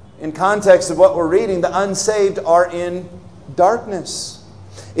 In context of what we're reading, the unsaved are in darkness.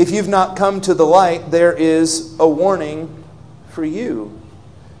 If you've not come to the light, there is a warning for you.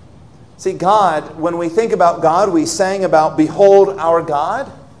 See, God, when we think about God, we sang about, behold our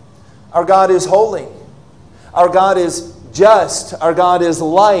God. Our God is holy. Our God is just. Our God is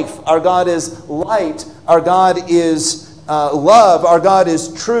life. Our God is light. Our God is love. Our God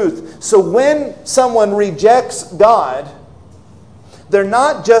is truth. So when someone rejects God, they're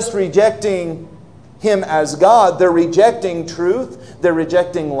not just rejecting Him as God. They're rejecting truth. They're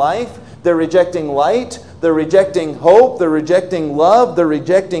rejecting life. They're rejecting light. They're rejecting hope. They're rejecting love. They're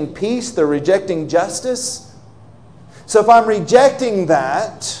rejecting peace. They're rejecting justice. So if I'm rejecting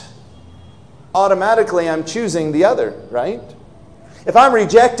that, automatically I'm choosing the other, right? If I'm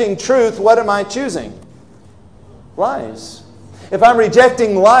rejecting truth, what am I choosing? Lies. If I'm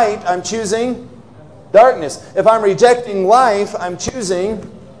rejecting light, I'm choosing darkness. If I'm rejecting life, I'm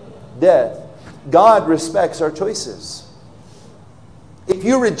choosing death. God respects our choices. If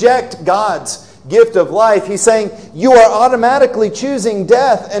you reject God's gift of life, He's saying you are automatically choosing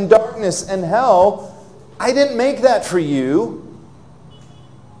death and darkness and hell. I didn't make that for you.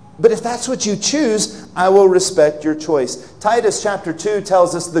 But if that's what you choose, I will respect your choice. Titus chapter 2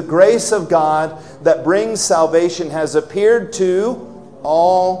 tells us the grace of God that brings salvation has appeared to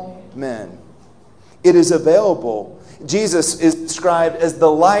all men. It is available. Jesus is described as the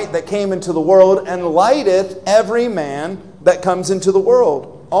light that came into the world and lighteth every man that comes into the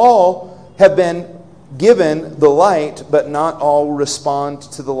world. All have been given the light, but not all respond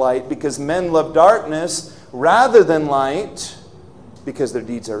to the light, because men love darkness rather than light, because their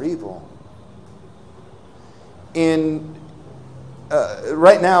deeds are evil.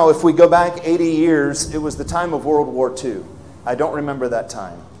 Right now, if we go back 80 years, it was the time of World War II. I don't remember that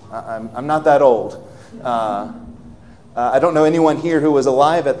time. I'm not that old. I don't know anyone here who was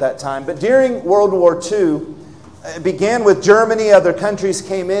alive at that time. But during World War II, it began with Germany. Other countries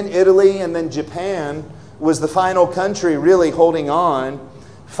came in, Italy, and then Japan was the final country really holding on,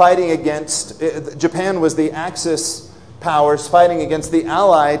 fighting against, Japan was the Axis powers fighting against the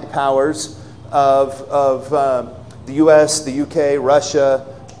Allied powers of the U.S., the U.K., Russia.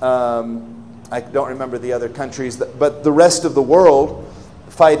 I don't remember the other countries, but the rest of the world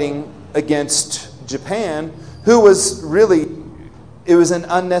fighting against Japan, who was really, it was an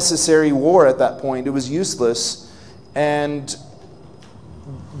unnecessary war at that point. It was useless. And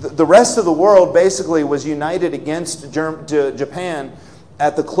the rest of the world basically was united against Japan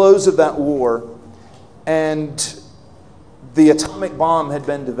at the close of that war. And the atomic bomb had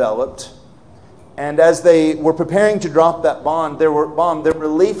been developed, and as they were preparing to drop that bomb, there were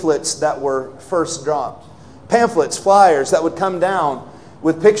leaflets that were first dropped. Pamphlets, flyers that would come down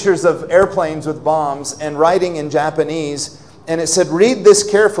with pictures of airplanes with bombs and writing in Japanese, and it said, "Read this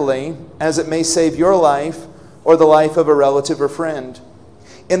carefully, as it may save your life or the life of a relative or friend."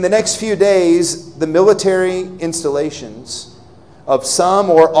 In the next few days, the military installations of some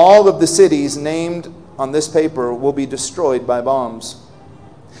or all of the cities named on this paper will be destroyed by bombs.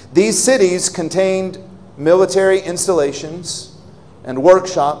 These cities contained military installations and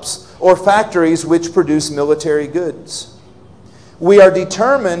workshops or factories which produce military goods. We are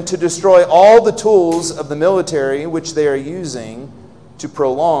determined to destroy all the tools of the military which they are using to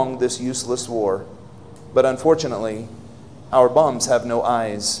prolong this useless war. But unfortunately, our bombs have no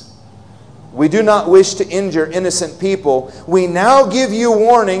eyes. We do not wish to injure innocent people. We now give you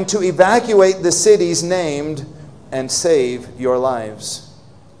warning to evacuate the cities named and save your lives.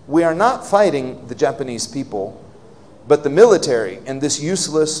 We are not fighting the Japanese people, but the military in this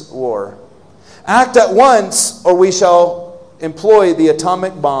useless war. Act at once, or we shall employ the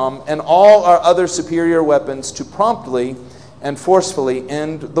atomic bomb and all our other superior weapons to promptly and forcefully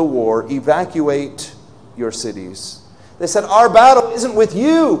end the war. Evacuate your cities. They said, our battle isn't with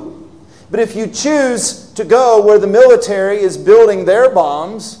you. But if you choose to go where the military is building their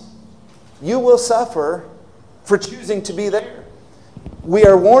bombs, you will suffer for choosing to be there. We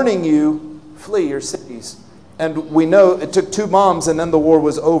are warning you, flee your cities. And we know it took 2 bombs and then the war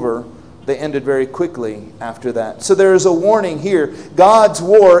was over. They ended very quickly after that. So there is a warning here. God's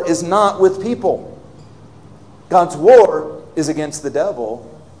war is not with people. God's war is against the devil.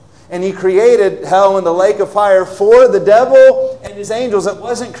 And He created hell and the lake of fire for the devil and his angels. It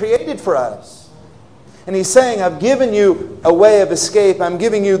wasn't created for us. And He's saying, I've given you a way of escape. I'm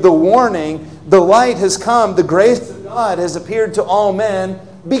giving you the warning. The light has come. The grace of God has appeared to all men.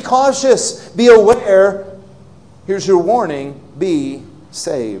 Be cautious. Be aware. Here's your warning. Be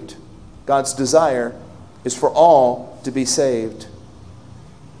saved. God's desire is for all to be saved.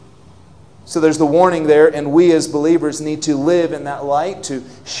 So there's the warning there, and we as believers need to live in that light, to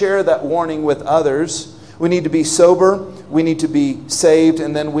share that warning with others. We need to be sober, we need to be saved,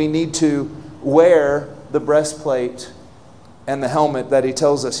 and then we need to wear the breastplate and the helmet that He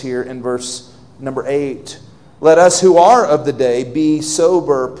tells us here in verse number 8. Let us who are of the day be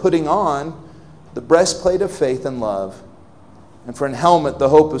sober, putting on the breastplate of faith and love, and for an helmet, the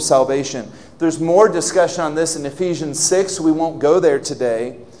hope of salvation. There's more discussion on this in Ephesians 6. We won't go there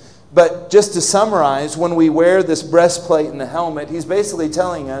today. But just to summarize, when we wear this breastplate and the helmet, He's basically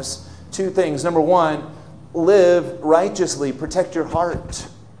telling us 2 things. Number 1, live righteously. Protect your heart.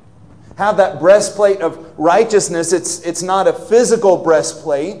 Have that breastplate of righteousness. It's not a physical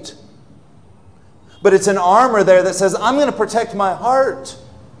breastplate, but it's an armor there that says, I'm going to protect my heart.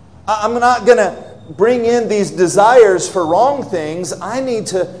 I'm not going to bring in these desires for wrong things. I need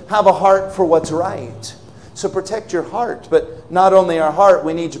to have a heart for what's right. So protect your heart. But not only our heart,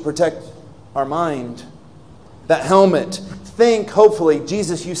 we need to protect our mind. That helmet. Think, hopefully,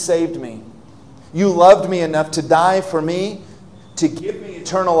 Jesus, you saved me. You loved me enough to die for me, to give me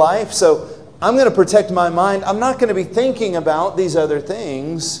eternal life. So I'm going to protect my mind. I'm not going to be thinking about these other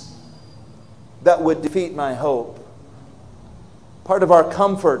things that would defeat my hope. Part of our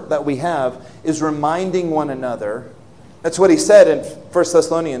comfort that we have is reminding one another. That's what he said in 1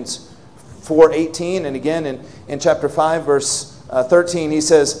 Thessalonians 4:18, and again in chapter 5, verse 13, he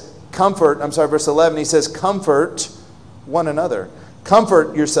says, verse 11, he says, comfort one another.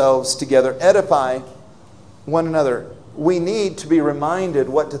 Comfort yourselves together. Edify one another. We need to be reminded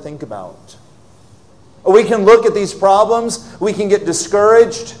what to think about. We can look at these problems. We can get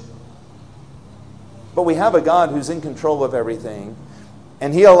discouraged. But we have a God who's in control of everything.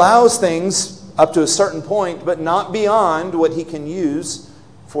 And He allows things up to a certain point, but not beyond what He can use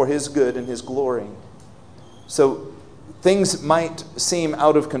for His good and His glory. So things might seem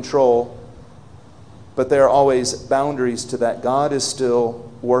out of control, but there are always boundaries to that. God is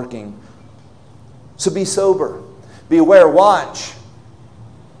still working. So be sober. Be aware. Watch.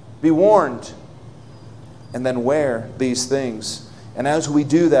 Be warned. And then wear these things. And as we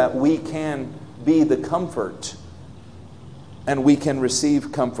do that, we can be the comfort, and we can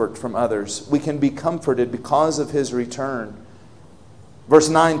receive comfort from others. We can be comforted because of His return. Verse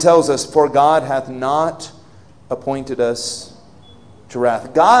 9 tells us, for God hath not appointed us to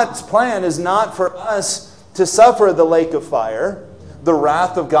wrath. God's plan is not for us to suffer the lake of fire, the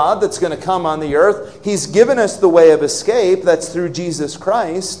wrath of God that's going to come on the earth. He's given us the way of escape. That's through Jesus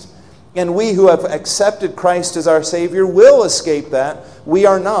Christ. And we who have accepted Christ as our Savior will escape that. We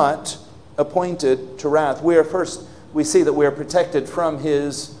are not appointed to wrath. We see that we are protected from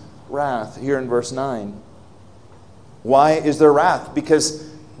His wrath here in verse 9. Why is there wrath? Because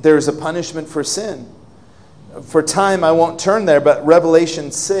there's a punishment for sin. For time, I won't turn there, but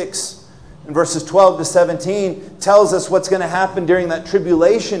Revelation 6 in verses 12 to 17 tells us what's going to happen during that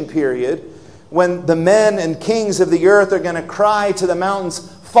tribulation period, when the men and kings of the earth are going to cry to the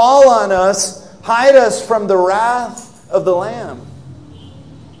mountains, fall on us, hide us from the wrath of the Lamb.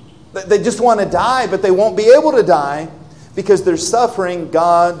 They just want to die, but they won't be able to die because they're suffering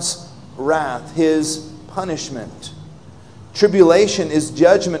God's wrath, His punishment. Tribulation is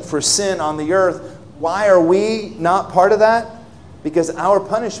judgment for sin on the earth. Why are we not part of that? Because our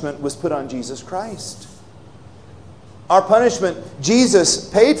punishment was put on Jesus Christ. Our punishment, Jesus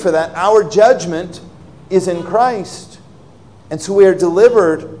paid for that. Our judgment is in Christ. And so we are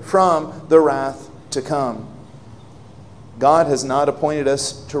delivered from the wrath to come. God has not appointed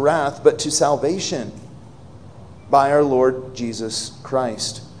us to wrath, but to salvation by our Lord Jesus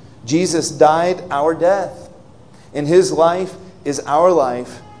Christ. Jesus died our death, and His life is our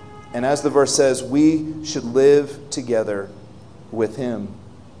life. And as the verse says, we should live together with Him.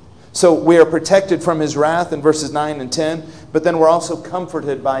 So we are protected from His wrath in verses 9 and 10, but then we're also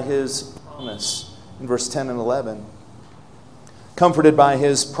comforted by His promise in verse 10 and 11. Comforted by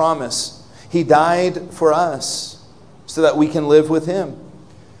His promise. He died for us so that we can live with Him.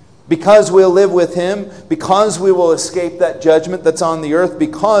 Because we'll live with Him, because we will escape that judgment that's on the earth,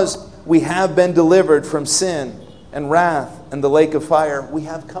 because we have been delivered from sin and wrath and the lake of fire, we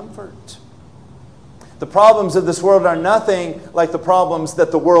have comfort. The problems of this world are nothing like the problems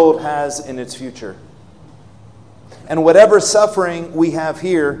that the world has in its future. And whatever suffering we have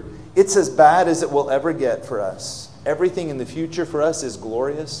here, it's as bad as it will ever get for us. Everything in the future for us is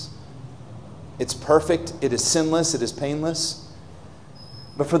glorious. It's perfect. It is sinless. It is painless.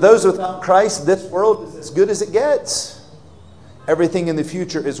 But for those without Christ, this world is as good as it gets. Everything in the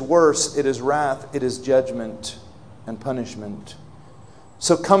future is worse. It is wrath. It is judgment and punishment.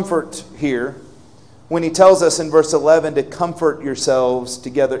 So comfort here. When he tells us in verse 11 to comfort yourselves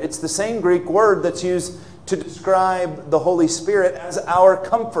together, it's the same Greek word that's used to describe the Holy Spirit as our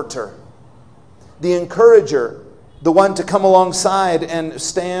comforter, the encourager, the one to come alongside and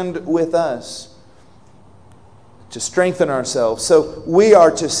stand with us, to strengthen ourselves. So we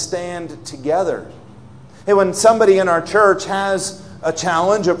are to stand together. Hey, when somebody in our church has a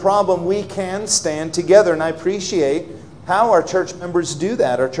challenge, a problem, we can stand together. And I appreciate how our church members do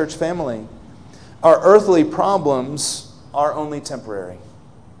that, our church family. Our earthly problems are only temporary.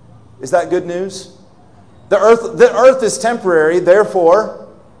 Is that good news? The earth is temporary, therefore,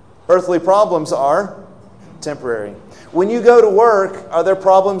 earthly problems are temporary. When you go to work, are there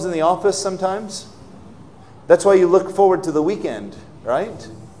problems in the office sometimes? That's why you look forward to the weekend, right?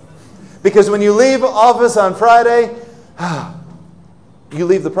 Because when you leave office on Friday, you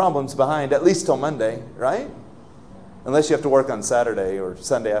leave the problems behind, at least till Monday, right? Unless you have to work on Saturday or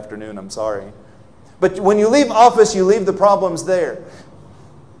Sunday afternoon, I'm sorry. But when you leave office, you leave the problems there.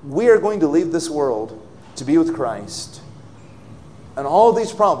 We are going to leave this world to be with Christ. And all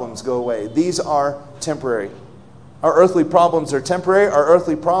these problems go away. These are temporary. Our earthly problems are temporary. Our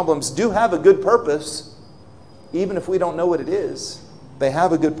earthly problems do have a good purpose, even if we don't know what it is. They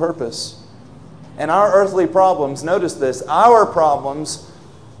have a good purpose. And our earthly problems, notice this, our problems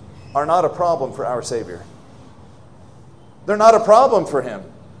are not a problem for our Savior. They're not a problem for Him.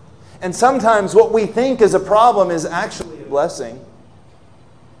 And sometimes what we think is a problem is actually a blessing.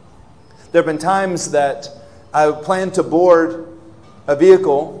 There have been times that I planned to board a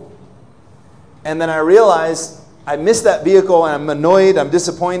vehicle, and then I realized I missed that vehicle, and I'm annoyed, I'm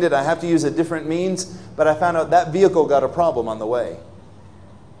disappointed, I have to use a different means, but I found out that vehicle got a problem on the way.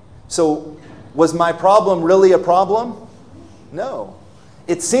 So, was my problem really a problem? No.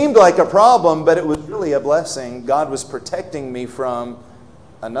 It seemed like a problem, but it was really a blessing. God was protecting me from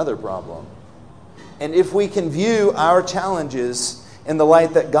another problem. And if we can view our challenges in the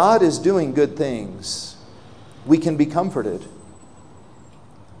light that God is doing good things, we can be comforted.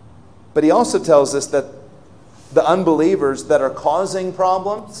 But he also tells us that the unbelievers that are causing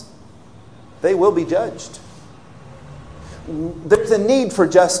problems, they will be judged. There's a need for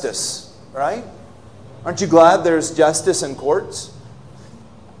justice, right? Aren't you glad there's justice in courts?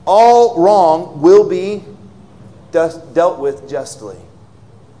 All wrong will be dealt with justly.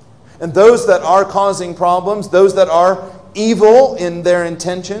 And those that are causing problems, those that are evil in their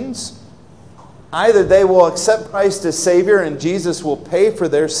intentions, either they will accept Christ as Savior and Jesus will pay for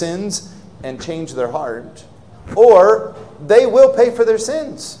their sins and change their heart, or they will pay for their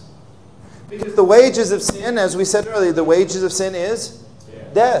sins. Because the wages of sin, as we said earlier, the wages of sin is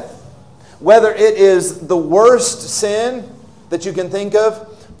death. Whether it is the worst sin that you can think of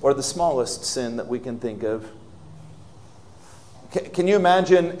or the smallest sin that we can think of. Can you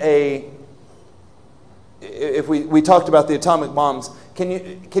imagine if we talked about the atomic bombs, can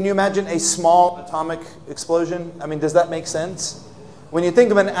you imagine a small atomic explosion? I mean, does that make sense? When you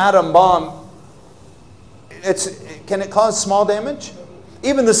think of an atom bomb, can it cause small damage?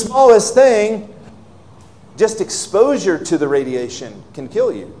 Even the smallest thing, just exposure to the radiation can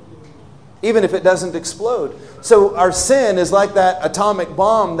kill you, even if it doesn't explode. So our sin is like that atomic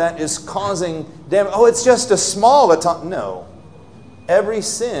bomb that is causing damage. Oh, it's just a small atomic. No. Every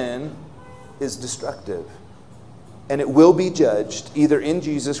sin is destructive. and it will be judged either in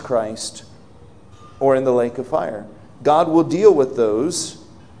Jesus Christ or in the lake of fire. God will deal with those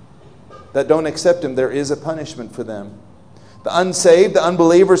that don't accept Him. There is a punishment for them. The unsaved, the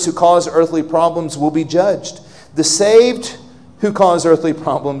unbelievers who cause earthly problems will be judged. The saved who cause earthly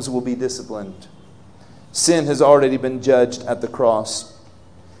problems will be disciplined. Sin has already been judged at the cross.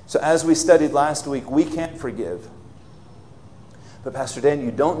 So as we studied last week, we can't forgive. But Pastor Dan,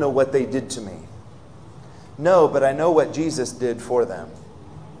 you don't know what they did to me. No, but I know what Jesus did for them.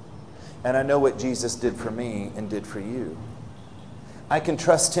 And I know what Jesus did for me and did for you. I can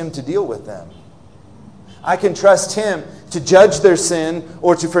trust Him to deal with them. I can trust Him to judge their sin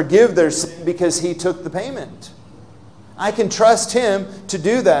or to forgive their sin because He took the payment. I can trust Him to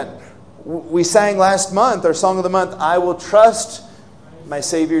do that. We sang last month, our song of the month, I will trust my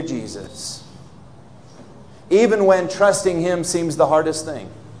Savior Jesus. Even when trusting Him seems the hardest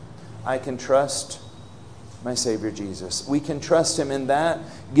thing, I can trust my Savior Jesus. We can trust Him, and that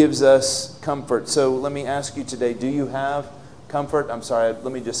gives us comfort. So let me ask you today, do you have comfort? I'm sorry,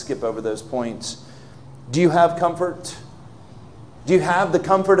 let me just skip over those points. Do you have comfort? Do you have the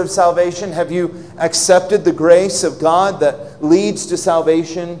comfort of salvation? Have you accepted the grace of God that leads to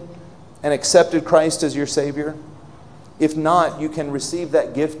salvation and accepted Christ as your Savior? If not, you can receive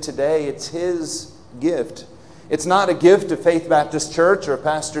that gift today. It's His gift. It's not a gift of Faith Baptist Church or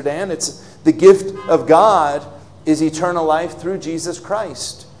Pastor Dan. It's the gift of God is eternal life through Jesus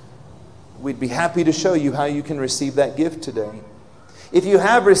Christ. We'd be happy to show you how you can receive that gift today. If you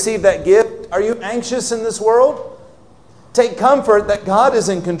have received that gift, are you anxious in this world? Take comfort that God is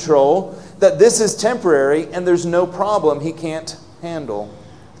in control, that this is temporary, and there's no problem He can't handle.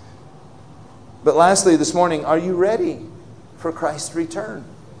 But lastly, this morning, are you ready for Christ's return?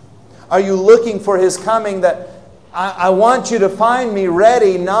 Are you looking for His coming? That I want you to find me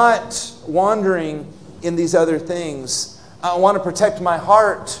ready, not wandering in these other things. I want to protect my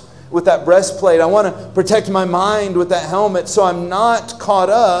heart with that breastplate. I want to protect my mind with that helmet so I'm not caught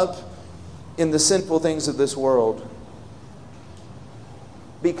up in the sinful things of this world.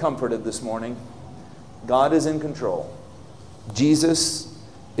 Be comforted this morning. God is in control. Jesus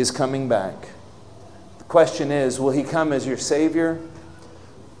is coming back. The question is, will He come as your Savior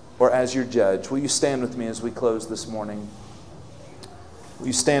or as your judge? Will you stand with me as we close this morning? Will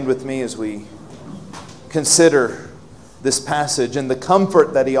you stand with me as we consider this passage and the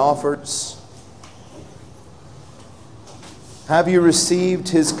comfort that He offers? Have you received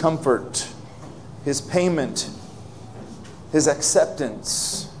His comfort, His payment, His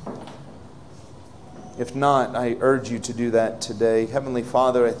acceptance? If not, I urge you to do that today. Heavenly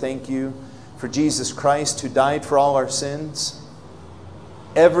Father, I thank You for Jesus Christ who died for all our sins.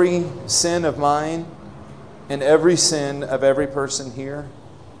 Every sin of mine and every sin of every person here,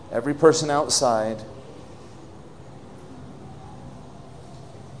 every person outside.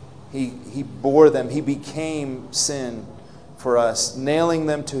 He bore them. He became sin for us, nailing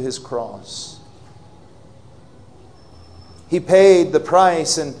them to His cross. He paid the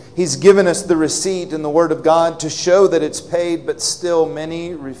price, and He's given us the receipt in the Word of God to show that it's paid, but still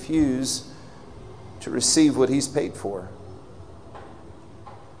many refuse to receive what He's paid for.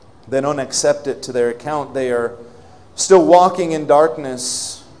 They don't accept it to their account. They are still walking in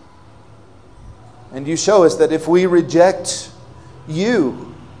darkness. And You show us that if we reject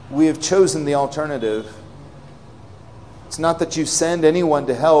You, we have chosen the alternative. It's not that You send anyone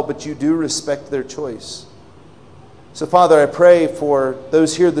to hell, but You do respect their choice. So, Father, I pray for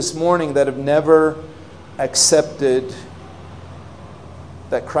those here this morning that have never accepted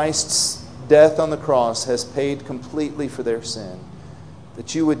that Christ's death on the cross has paid completely for their sin,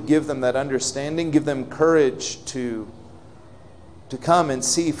 that You would give them that understanding, give them courage to come and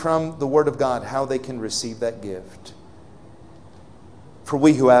see from the Word of God how they can receive that gift. For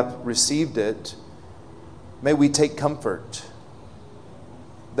we who have received it, may we take comfort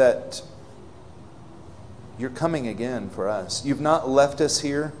that You're coming again for us. You've not left us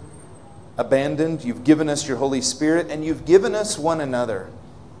here abandoned. You've given us Your Holy Spirit, and You've given us one another.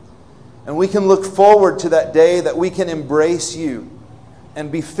 And we can look forward to that day that we can embrace You and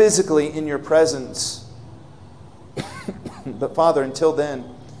be physically in Your presence. But Father, until then,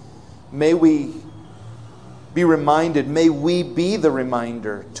 may we be reminded, may we be the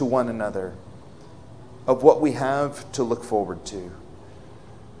reminder to one another of what we have to look forward to.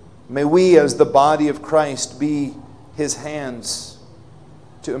 May we, as the body of Christ, be His hands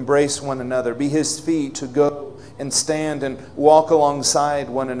to embrace one another, be His feet to go and stand and walk alongside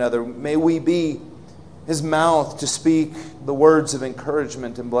one another. May we be His mouth to speak the words of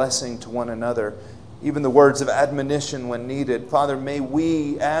encouragement and blessing to one another, even the words of admonition when needed. Father, may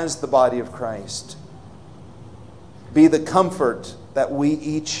we, as the body of Christ, Be the comfort that we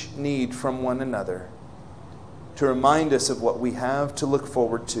each need from one another, to remind us of what we have to look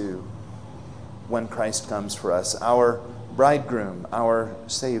forward to when Christ comes for us, our bridegroom, our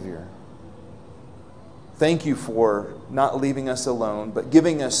Savior. Thank you for not leaving us alone, but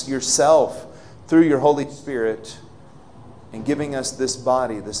giving us yourself through your Holy Spirit and giving us this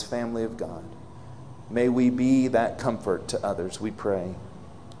body, this family of God. May we be that comfort to others, we pray.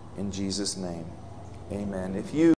 In Jesus' name, amen. If you